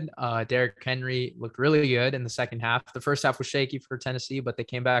looked good. Derrick Henry looked really good in the second half. The first half was shaky for Tennessee, but they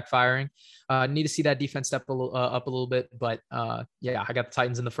came back firing. Need to see that defense step up a little bit. But yeah, I got the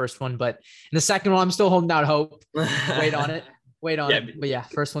Titans in the first one. But in the second one, I'm still holding out hope. Wait on it. But yeah,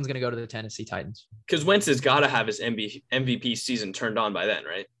 first one's going to go to the Tennessee Titans. Because Wentz has got to have his MVP season turned on by then,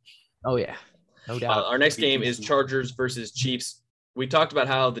 right? Oh, yeah. No doubt. Our next game is Chargers versus Chiefs. We talked about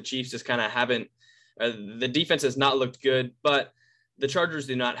how the Chiefs just kind of haven't the defense has not looked good, but the Chargers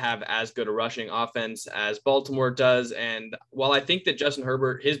do not have as good a rushing offense as Baltimore does. And while I think that Justin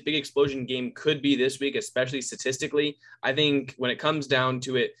Herbert, his big explosion game could be this week, especially statistically, I think when it comes down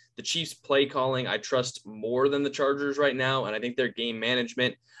to it, the Chiefs play calling, I trust more than the Chargers right now. And I think their game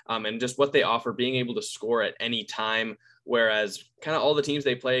management and just what they offer, being able to score at any time, whereas kind of all the teams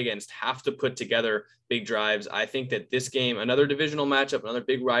they play against have to put together big drives. I think that this game, another divisional matchup, another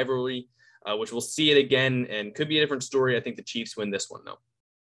big rivalry, which we'll see it again and could be a different story. I think the Chiefs win this one, though.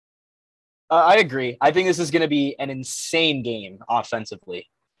 I agree. I think this is going to be an insane game offensively.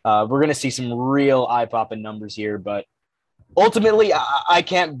 We're going to see some real eye-popping numbers here, but ultimately, I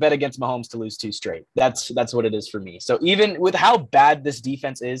can't bet against Mahomes to lose 2 straight. That's what it is for me. So even with how bad this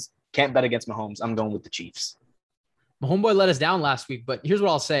defense is, can't bet against Mahomes. I'm going with the Chiefs. My homeboy let us down last week, but here's what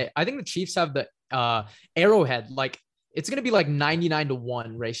I'll say. I think the Chiefs have the Arrowhead, it's going to be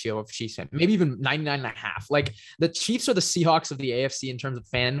 99-1 ratio of Chiefs fans, maybe even 99.5. The Chiefs are the Seahawks of the AFC in terms of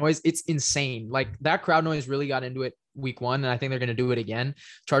fan noise. It's insane. That crowd noise really got into it week 1, and I think they're going to do it again.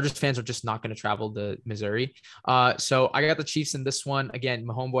 Chargers fans are just not going to travel to Missouri. So I got the Chiefs in this one. Again,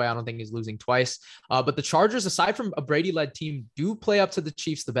 my homeboy, I don't think he's losing twice. But the Chargers, aside from a Brady-led team, do play up to the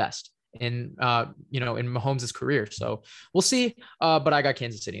Chiefs the best in Mahomes' career. So we'll see. But I got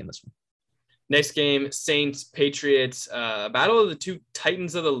Kansas City in this one. Next game, Saints, Patriots, battle of the 2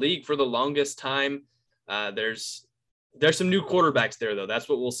 titans of the league for the longest time. There's some new quarterbacks there, though. That's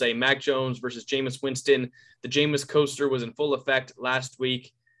what we'll say. Mac Jones versus Jameis Winston. The Jameis coaster was in full effect last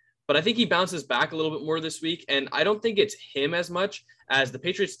week, but I think he bounces back a little bit more this week, and I don't think it's him as much as the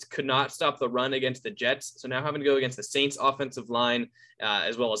Patriots could not stop the run against the Jets, so now having to go against the Saints offensive line,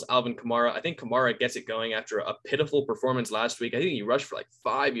 as well as Alvin Kamara. I think Kamara gets it going after a pitiful performance last week. I think he rushed for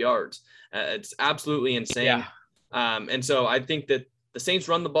 5 yards. It's absolutely insane. Yeah. And so I think that the Saints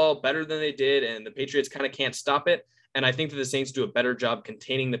run the ball better than they did, and the Patriots kind of can't stop it. And I think that the Saints do a better job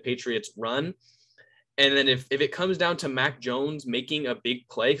containing the Patriots' run. And then if it comes down to Mac Jones making a big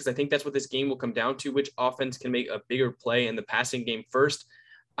play, because I think that's what this game will come down to, which offense can make a bigger play in the passing game first,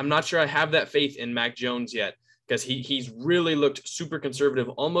 I'm not sure I have that faith in Mac Jones yet, because he's really looked super conservative,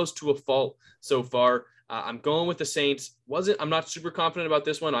 almost to a fault so far. I'm going with the Saints. I'm not super confident about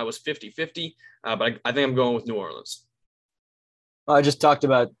this one. I was 50-50, but I think I'm going with New Orleans. I just talked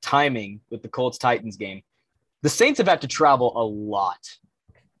about timing with the Colts-Titans game. The Saints have had to travel a lot.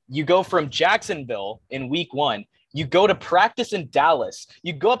 You go from Jacksonville in week 1, you go to practice in Dallas,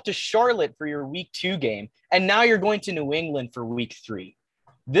 you go up to Charlotte for your week 2 game, and now you're going to New England for week 3.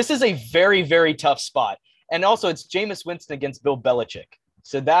 This is a very, very tough spot. And also it's Jameis Winston against Bill Belichick.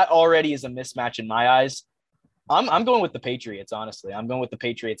 So that already is a mismatch in my eyes. I'm going with the Patriots, honestly. I'm going with the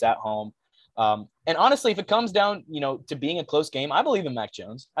Patriots at home. And honestly, if it comes down, to being a close game, I believe in Mac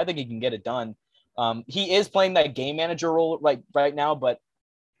Jones. I think he can get it done. He is playing that game manager role right now, but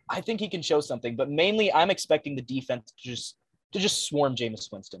I think he can show something. But mainly, I'm expecting the defense to just swarm Jameis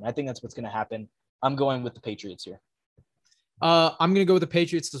Winston. I think that's what's going to happen. I'm going with the Patriots here. I'm going to go with the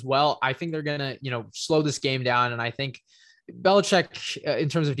Patriots as well. I think they're going to, slow this game down. And I think Belichick, in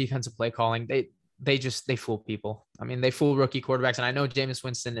terms of defensive play calling, they fool people. I mean, they fool rookie quarterbacks. And I know Jameis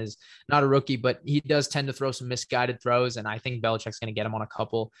Winston is not a rookie, but he does tend to throw some misguided throws. And I think Belichick's going to get him on a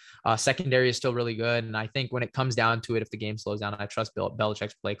couple. Secondary is still really good. And I think when it comes down to it, if the game slows down, I trust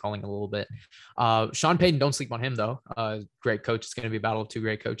Belichick's play calling a little bit. Sean Payton, don't sleep on him, though. Great coach. It's going to be a battle of two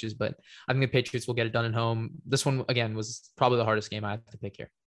great coaches, but I think the Patriots will get it done at home. This one, again, was probably the hardest game I had to pick here.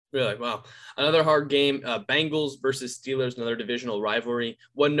 Really? Wow. Another hard game, Bengals versus Steelers, another divisional rivalry.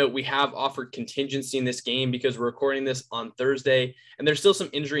 One note, we have offered contingency in this game because we're recording this on Thursday, and there's still some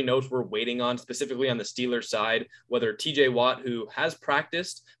injury notes we're waiting on, specifically on the Steelers side, whether TJ Watt, who has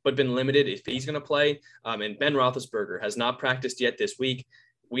practiced but been limited if he's going to play, and Ben Roethlisberger has not practiced yet this week.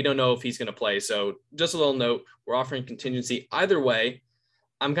 We don't know if he's going to play. So just a little note, we're offering contingency. Either way,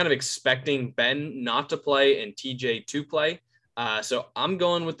 I'm kind of expecting Ben not to play and TJ to play. So I'm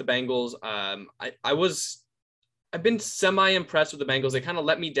going with the Bengals. I've been semi-impressed with the Bengals. They kind of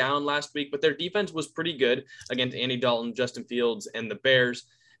let me down last week, but their defense was pretty good against Andy Dalton, Justin Fields, and the Bears.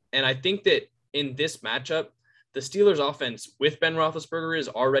 And I think that in this matchup, the Steelers offense with Ben Roethlisberger is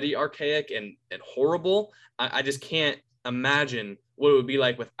already archaic and horrible. I just can't imagine what it would be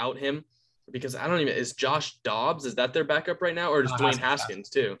like without him, because is Josh Dobbs, is that their backup right now? Or is Dwayne Haskins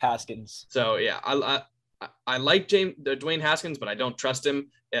too? Haskins. So yeah, I like Dwayne Haskins, but I don't trust him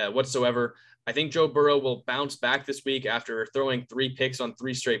whatsoever. I think Joe Burrow will bounce back this week after throwing 3 picks on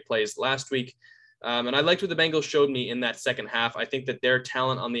 3 straight plays last week. And I liked what the Bengals showed me in that second half. I think that their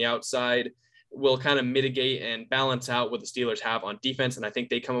talent on the outside will kind of mitigate and balance out what the Steelers have on defense. And I think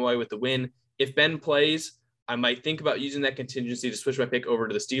they come away with the win. If Ben plays, I might think about using that contingency to switch my pick over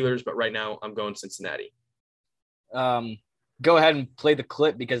to the Steelers, but right now I'm going Cincinnati. Go ahead and play the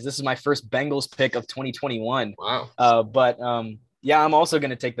clip because this is my first Bengals pick of 2021. Wow. Yeah, I'm also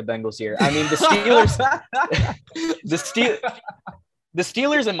going to take the Bengals here. I mean, the Steelers, the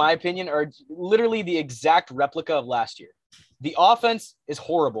Steelers, in my opinion, are literally the exact replica of last year. The offense is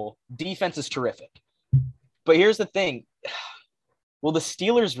horrible. Defense is terrific. But here's the thing. Will the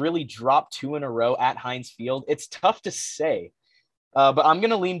Steelers really drop 2 in a row at Heinz Field? It's tough to say. But I'm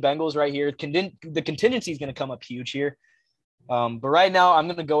going to lean Bengals right here. The contingency is going to come up huge here. But right now, I'm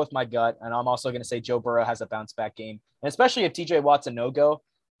going to go with my gut, and I'm also going to say Joe Burrow has a bounce-back game. And especially if TJ Watt's a no-go,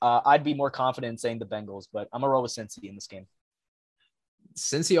 I'd be more confident in saying the Bengals, but I'm going to roll with Cincy in this game.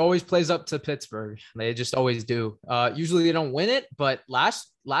 Cincy always plays up to Pittsburgh. They just always do. Usually they don't win it, but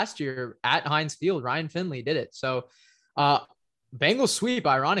last year at Heinz Field, Ryan Finley did it. So Bengals sweep,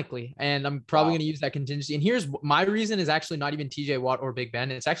 ironically, and I'm probably going to use that contingency. And here's my reason is actually not even TJ Watt or Big Ben.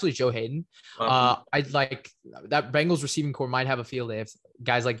 It's actually Joe Hayden. I'd like that Bengals receiving core might have a field day if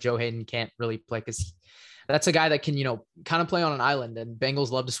guys like Joe Hayden can't really play, because that's a guy that can, kind of play on an island, and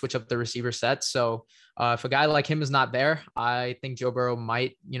Bengals love to switch up the receiver sets. So if a guy like him is not there, I think Joe Burrow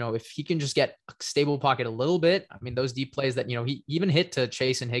might, if he can just get a stable pocket a little bit. I mean, those deep plays that, he even hit to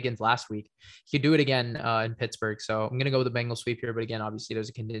Chase and Higgins last week, he could do it again in Pittsburgh. So I'm going to go with the Bengals sweep here. But again, obviously there's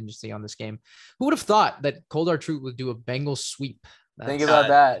a contingency on this game. Who would have thought that Cold Hard Truth would do a Bengals sweep? Think about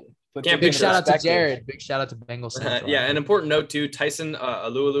that. Big shout out to Jared. Big shout out to Bengals. Yeah, an important note too. Tyson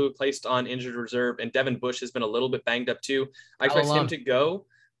Alualu placed on injured reserve, and Devin Bush has been a little bit banged up too. I expect him to go,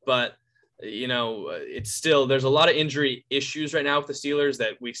 but it's still, there's a lot of injury issues right now with the Steelers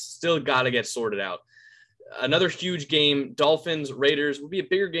that we still got to get sorted out. Another huge game, Dolphins Raiders, would be a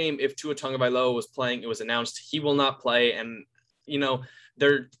bigger game if Tua Tagovailoa was playing. It was announced he will not play, and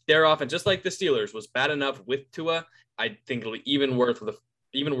their offense, just like the Steelers, was bad enough with Tua. I think it'll be even worse with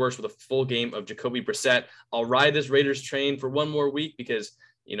a full game of Jacoby Brissett. I'll ride this Raiders train for one more week because,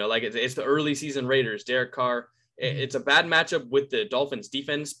 it's the early season Raiders, Derek Carr. It's a bad matchup with the Dolphins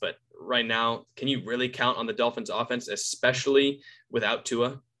defense, but right now, can you really count on the Dolphins offense, especially without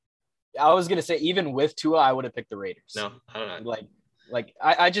Tua? I was going to say, even with Tua, I would have picked the Raiders. No, I don't know.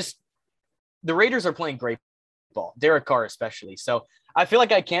 The Raiders are playing great ball, Derek Carr especially. So I feel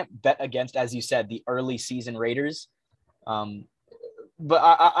like I can't bet against, as you said, the early season Raiders. But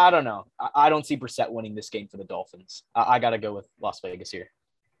I don't know. I don't see Brissett winning this game for the Dolphins. I got to go with Las Vegas here.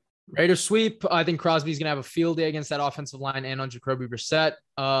 Raiders sweep. I think Crosby's going to have a field day against that offensive line and on Jacoby Brissett.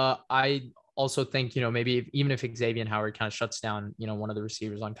 I also think, maybe even if Xavier Howard kind of shuts down, one of the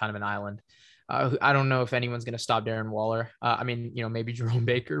receivers on kind of an island, I don't know if anyone's going to stop Darren Waller. Maybe Jerome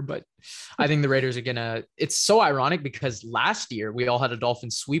Baker, but I think the Raiders are going to, it's so ironic because last year we all had a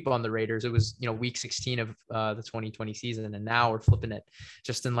Dolphins sweep on the Raiders. It was, week 16 of the 2020 season. And now we're flipping it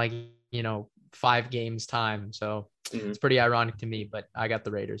just in 5 games time. So it's pretty ironic to me, but I got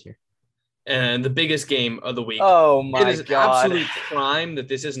the Raiders here. And the biggest game of the week. Oh It my is an God. absolute crime that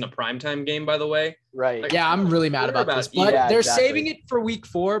this isn't a primetime game, by the way. Right. Like, Yeah, I'm really mad Care about this, about but Yeah, they're exactly. saving it for week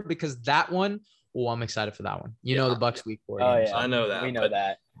 4 because that one. Oh, I'm excited for that one. You know, the Bucks week 4 Oh game. yeah, I know that. We know but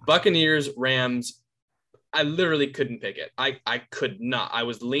that. Buccaneers, Rams. I literally couldn't pick it. I could not. I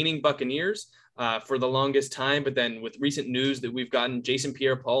was leaning Buccaneers for the longest time, but then with recent news that we've gotten, Jason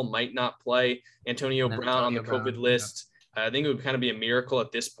Pierre-Paul might not play. Antonio And then Brown on the Antonio COVID Brown, list. I think it would kind of be a miracle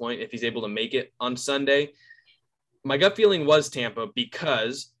at this point if he's able to make it on Sunday. My gut feeling was Tampa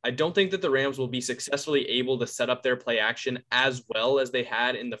because I don't think that the Rams will be successfully able to set up their play action as well as they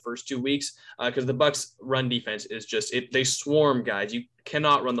had in the first 2 weeks because the Bucs run defense is just they swarm guys. You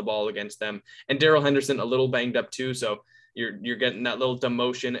cannot run the ball against them. And Darrell Henderson a little banged up too, so you're getting that little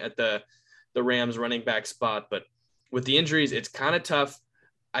demotion at the Rams running back spot. But with the injuries, it's kind of tough.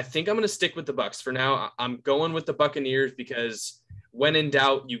 I think I'm going to stick with the Bucs for now. I'm going with the Buccaneers because when in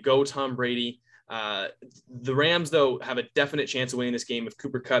doubt, you go Tom Brady. The Rams, though, have a definite chance of winning this game if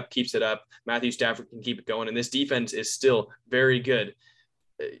Cooper Kupp keeps it up. Matthew Stafford can keep it going, and this defense is still very good.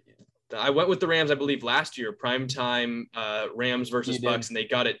 I went with the Rams, I believe, last year, primetime Rams versus Bucks, and they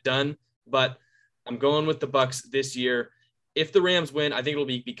got it done. But I'm going with the Bucks this year. If the Rams win, I think it'll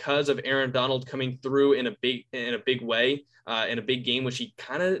be because of Aaron Donald coming through in a big way, in a big game, which he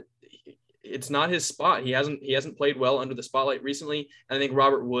kind of. It's not his spot. He hasn't played well under the spotlight recently. And I think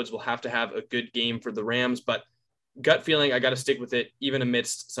Robert Woods will have to have a good game for the Rams, but gut feeling, I got to stick with it, even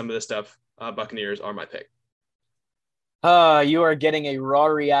amidst some of the stuff. Buccaneers are my pick. You are getting a raw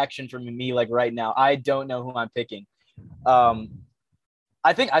reaction from me like right now. I don't know who I'm picking.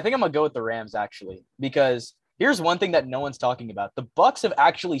 I think I'm gonna go with the Rams actually, because here's one thing that no one's talking about. The Bucs have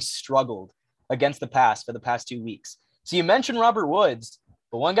actually struggled against the pass for the past 2 weeks. So you mentioned Robert Woods.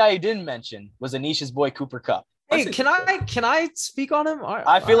 But one guy you didn't mention was Anisha's boy, Cooper Kupp. Hey, can I speak on him?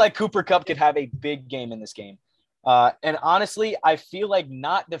 I feel like Cooper Kupp could have a big game in this game. And honestly, I feel like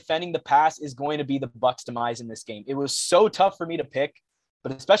not defending the pass is going to be the Bucs' demise in this game. It was so tough for me to pick,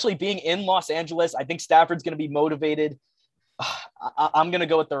 but especially being in Los Angeles, I think Stafford's going to be motivated. I'm going to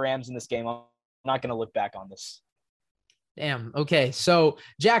go with the Rams in this game. I'm not going to look back on this. Damn. Okay. So,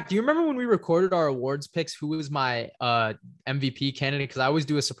 Jack, do you remember when we recorded our awards picks? Who was my MVP candidate? Because I always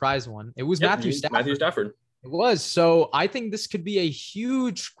do a surprise one. It was Matthew Stafford. Matthew Stafford. It was. So I think this could be a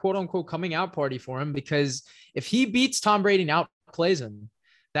huge quote unquote coming out party for him, because if he beats Tom Brady and outplays him,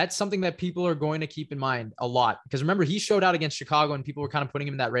 that's something that people are going to keep in mind a lot. Because remember, he showed out against Chicago and people were kind of putting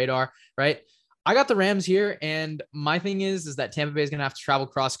him in that radar, right? I got the Rams here, and my thing is that Tampa Bay is going to have to travel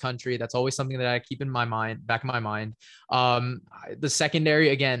cross country. That's always something that I keep in my mind, back in my mind. The secondary,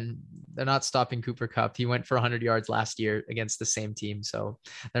 again, they're not stopping Cooper Kupp. He went for 100 yards last year against the same team, so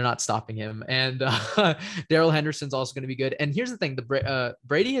they're not stopping him. And Darrell Henderson's also going to be good. And here's the thing: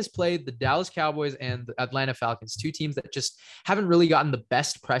 Brady has played the Dallas Cowboys and the Atlanta Falcons, two teams that just haven't really gotten the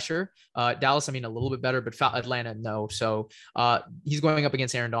best pressure. Dallas, I mean, a little bit better, but Atlanta, no. So he's going up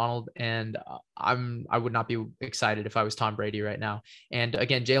against Aaron Donald, and I would not be excited if I was Tom Brady right now. And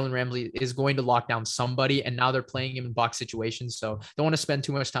again, Jalen Ramsey is going to lock down somebody, and now they're playing him in box situations. So don't want to spend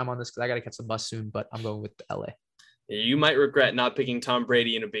too much time on this because I got to catch the bus soon, but I'm going with LA. You might regret not picking Tom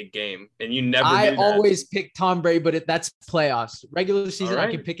Brady in a big game, and you never. I always pick Tom Brady, but that's playoffs. Regular season, right.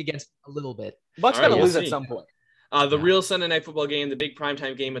 I can pick against a little bit. Bucks got to lose at some point. Real Sunday night football game, the big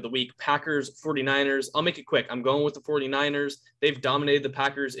primetime game of the week, Packers, 49ers. I'll make it quick. I'm going with the 49ers. They've dominated the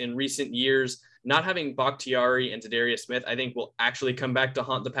Packers in recent years. Not having Bakhtiari and Zadarius Smith, I think, will actually come back to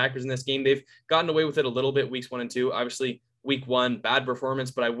haunt the Packers in this game. They've gotten away with it a little bit weeks 1 and 2. Obviously, week 1, bad performance,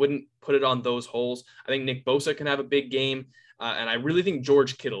 but I wouldn't put it on those holes. I think Nick Bosa can have a big game. And I really think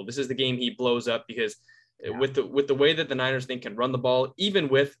George Kittle, this is the game he blows up because with the way that the Niners think can run the ball, even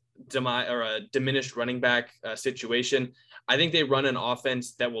with a diminished running back situation, I think they run an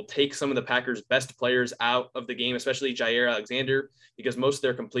offense that will take some of the Packers' best players out of the game, especially Jair Alexander, because most of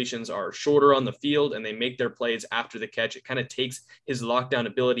their completions are shorter on the field and they make their plays after the catch. It kind of takes his lockdown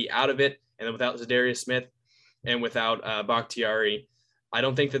ability out of it. And then without Zadarius Smith and without Bakhtiari, I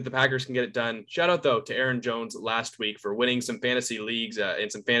don't think that the Packers can get it done. Shout out, though, to Aaron Jones last week for winning some fantasy leagues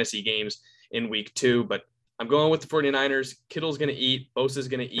and some fantasy games in week 2. But I'm going with the 49ers. Kittle's going to eat. Bosa's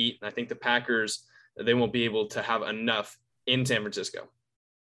going to eat. And I think the Packers, they won't be able to have enough in San Francisco.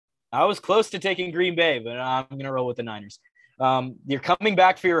 I was close to taking Green Bay, but I'm going to roll with the Niners. You're coming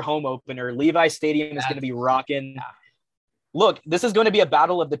back for your home opener. Levi Stadium is going to be rocking. Look, this is going to be a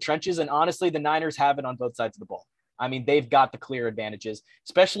battle of the trenches, and honestly, the Niners have it on both sides of the ball. I mean, they've got the clear advantages,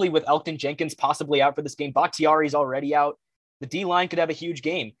 especially with Elgton Jenkins possibly out for this game. Bakhtiari's already out. The D-line could have a huge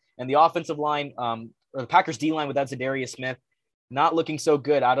game, and the offensive line, or the Packers D-line without Zadarius Smith, not looking so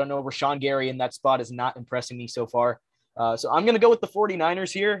good. I don't know. Rashawn Gary in that spot is not impressing me so far. So I'm going to go with the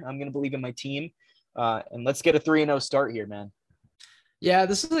 49ers here. I'm going to believe in my team. And let's get a 3-0 start here, man. Yeah,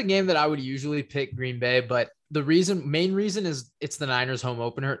 this is a game that I would usually pick Green Bay, but the main reason is it's the Niners home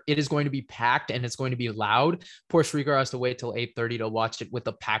opener. It is going to be packed and it's going to be loud. Poor Shrieger has to wait till 8:30 to watch it with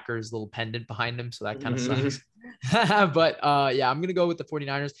the Packers little pendant behind him. So that kind of sucks. But yeah, I'm going to go with the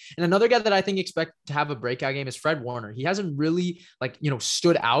 49ers. And another guy that I think expect to have a breakout game is Fred Warner. He hasn't really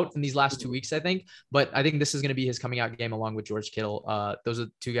stood out in these last 2 weeks, I think, but I think this is going to be his coming out game along with George Kittle. Those are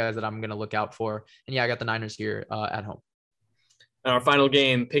two guys that I'm going to look out for. And yeah, I got the Niners here at home. And our final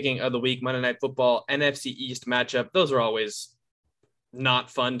game, picking of the week, Monday Night Football, NFC East matchup. Those are always not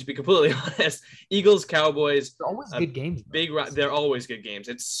fun, to be completely honest. Eagles, Cowboys. They're always good games. They're always good games.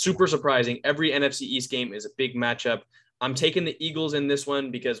 It's super surprising. Every NFC East game is a big matchup. I'm taking the Eagles in this one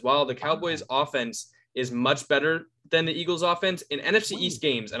because while the Cowboys offense is much better than the Eagles offense in NFC East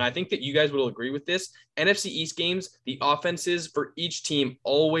games, and I think that you guys will agree with this, NFC East games, the offenses for each team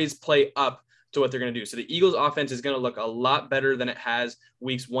always play up to what they're going to do. So the Eagles offense is going to look a lot better than it has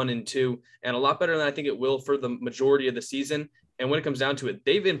weeks 1 and 2, and a lot better than I think it will for the majority of the season. And when it comes down to it,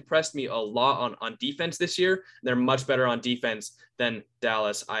 they've impressed me a lot on defense this year. They're much better on defense than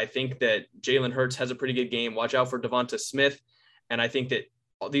Dallas. I think that Jalen Hurts has a pretty good game. Watch out for Devonta Smith. And I think that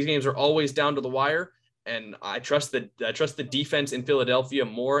these games are always down to the wire. And I trust the defense in Philadelphia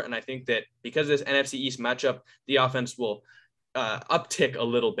more. And I think that because of this NFC East matchup, the offense will uptick a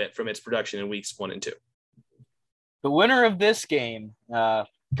little bit from its production in weeks 1 and 2. The winner of this game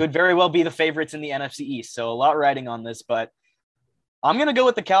could very well be the favorites in the NFC East. So a lot riding on this, but I'm going to go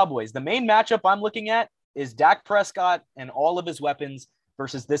with the Cowboys. The main matchup I'm looking at is Dak Prescott and all of his weapons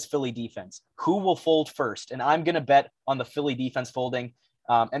versus this Philly defense. Who will fold first? And I'm going to bet on the Philly defense folding.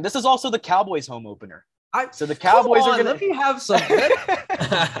 And this is also the Cowboys home opener. So the Cowboys are going to... Let me have some.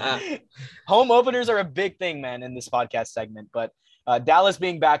 Home openers are a big thing, man, in this podcast segment. But Dallas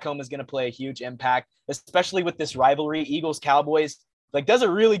being back home is going to play a huge impact, especially with this rivalry. Eagles-Cowboys,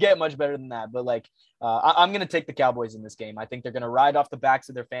 doesn't really get much better than that. But, I'm going to take the Cowboys in this game. I think they're going to ride off the backs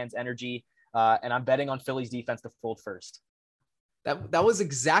of their fans' energy, and I'm betting on Philly's defense to fold first. That was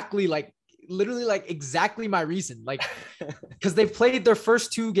exactly exactly my reason, because they've played their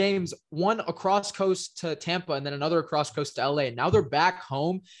first 2 games, one across coast to Tampa and then another across coast to LA. Now they're back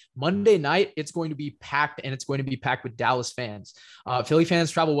home Monday night. It's going to be packed, and it's going to be packed with Dallas fans. Philly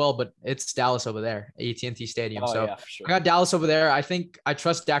fans travel well, but it's Dallas over there, AT&T Stadium. Yeah, for sure. I got Dallas over there. I think I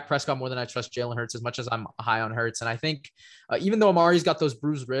trust Dak Prescott more than I trust Jalen Hurts, as much as I'm high on Hurts. And I think even though Amari's got those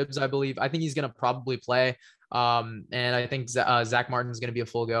bruised ribs, I think he's going to probably play. And I think Zach Martin's going to be a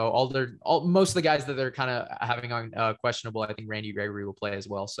full go. Most of the guys that they're kind of having on questionable, I think Randy Gregory will play as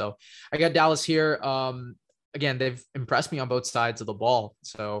well. So I got Dallas here. Again, they've impressed me on both sides of the ball.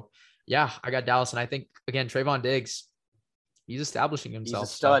 So yeah, I got Dallas. And I think, again, Trayvon Diggs, he's establishing himself.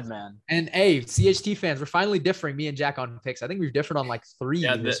 He's a stud, man. And hey, CHT fans, we're finally differing, me and Jack, on picks. I think we've differed on 3.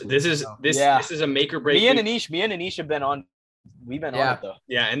 Yeah, this is a make or break. Me and Anish have been on. We've been on it, though.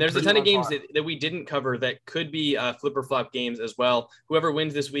 Yeah, and there's a ton of games that we didn't cover that could be flipper flop games as well. Whoever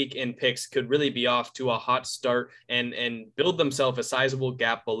wins this week in picks could really be off to a hot start and build themselves a sizable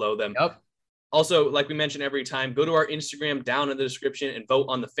gap below them. Yep. Also, like we mentioned every time, go to our Instagram down in the description and vote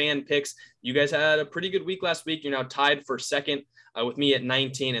on the fan picks. You guys had a pretty good week last week. You're now tied for second with me at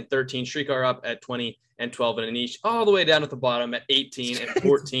 19 and 13. Shrikar up at 20 and 12, and Anish all the way down at the bottom at 18 and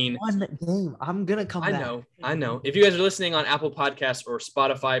 14. One game. I'm going to come back. I know. If you guys are listening on Apple Podcasts or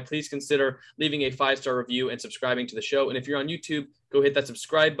Spotify, please consider leaving a 5-star review and subscribing to the show. And if you're on YouTube, go hit that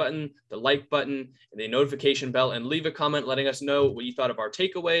subscribe button, the like button, and the notification bell, and leave a comment letting us know what you thought of our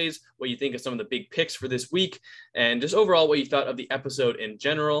takeaways, what you think of some of the big picks for this week, and just overall what you thought of the episode in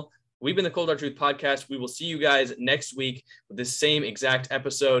general. We've been the Cold Hard Truth Podcast. We will see you guys next week with this same exact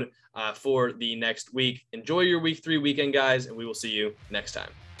episode for the next week. Enjoy your week 3 weekend, guys, and we will see you next time.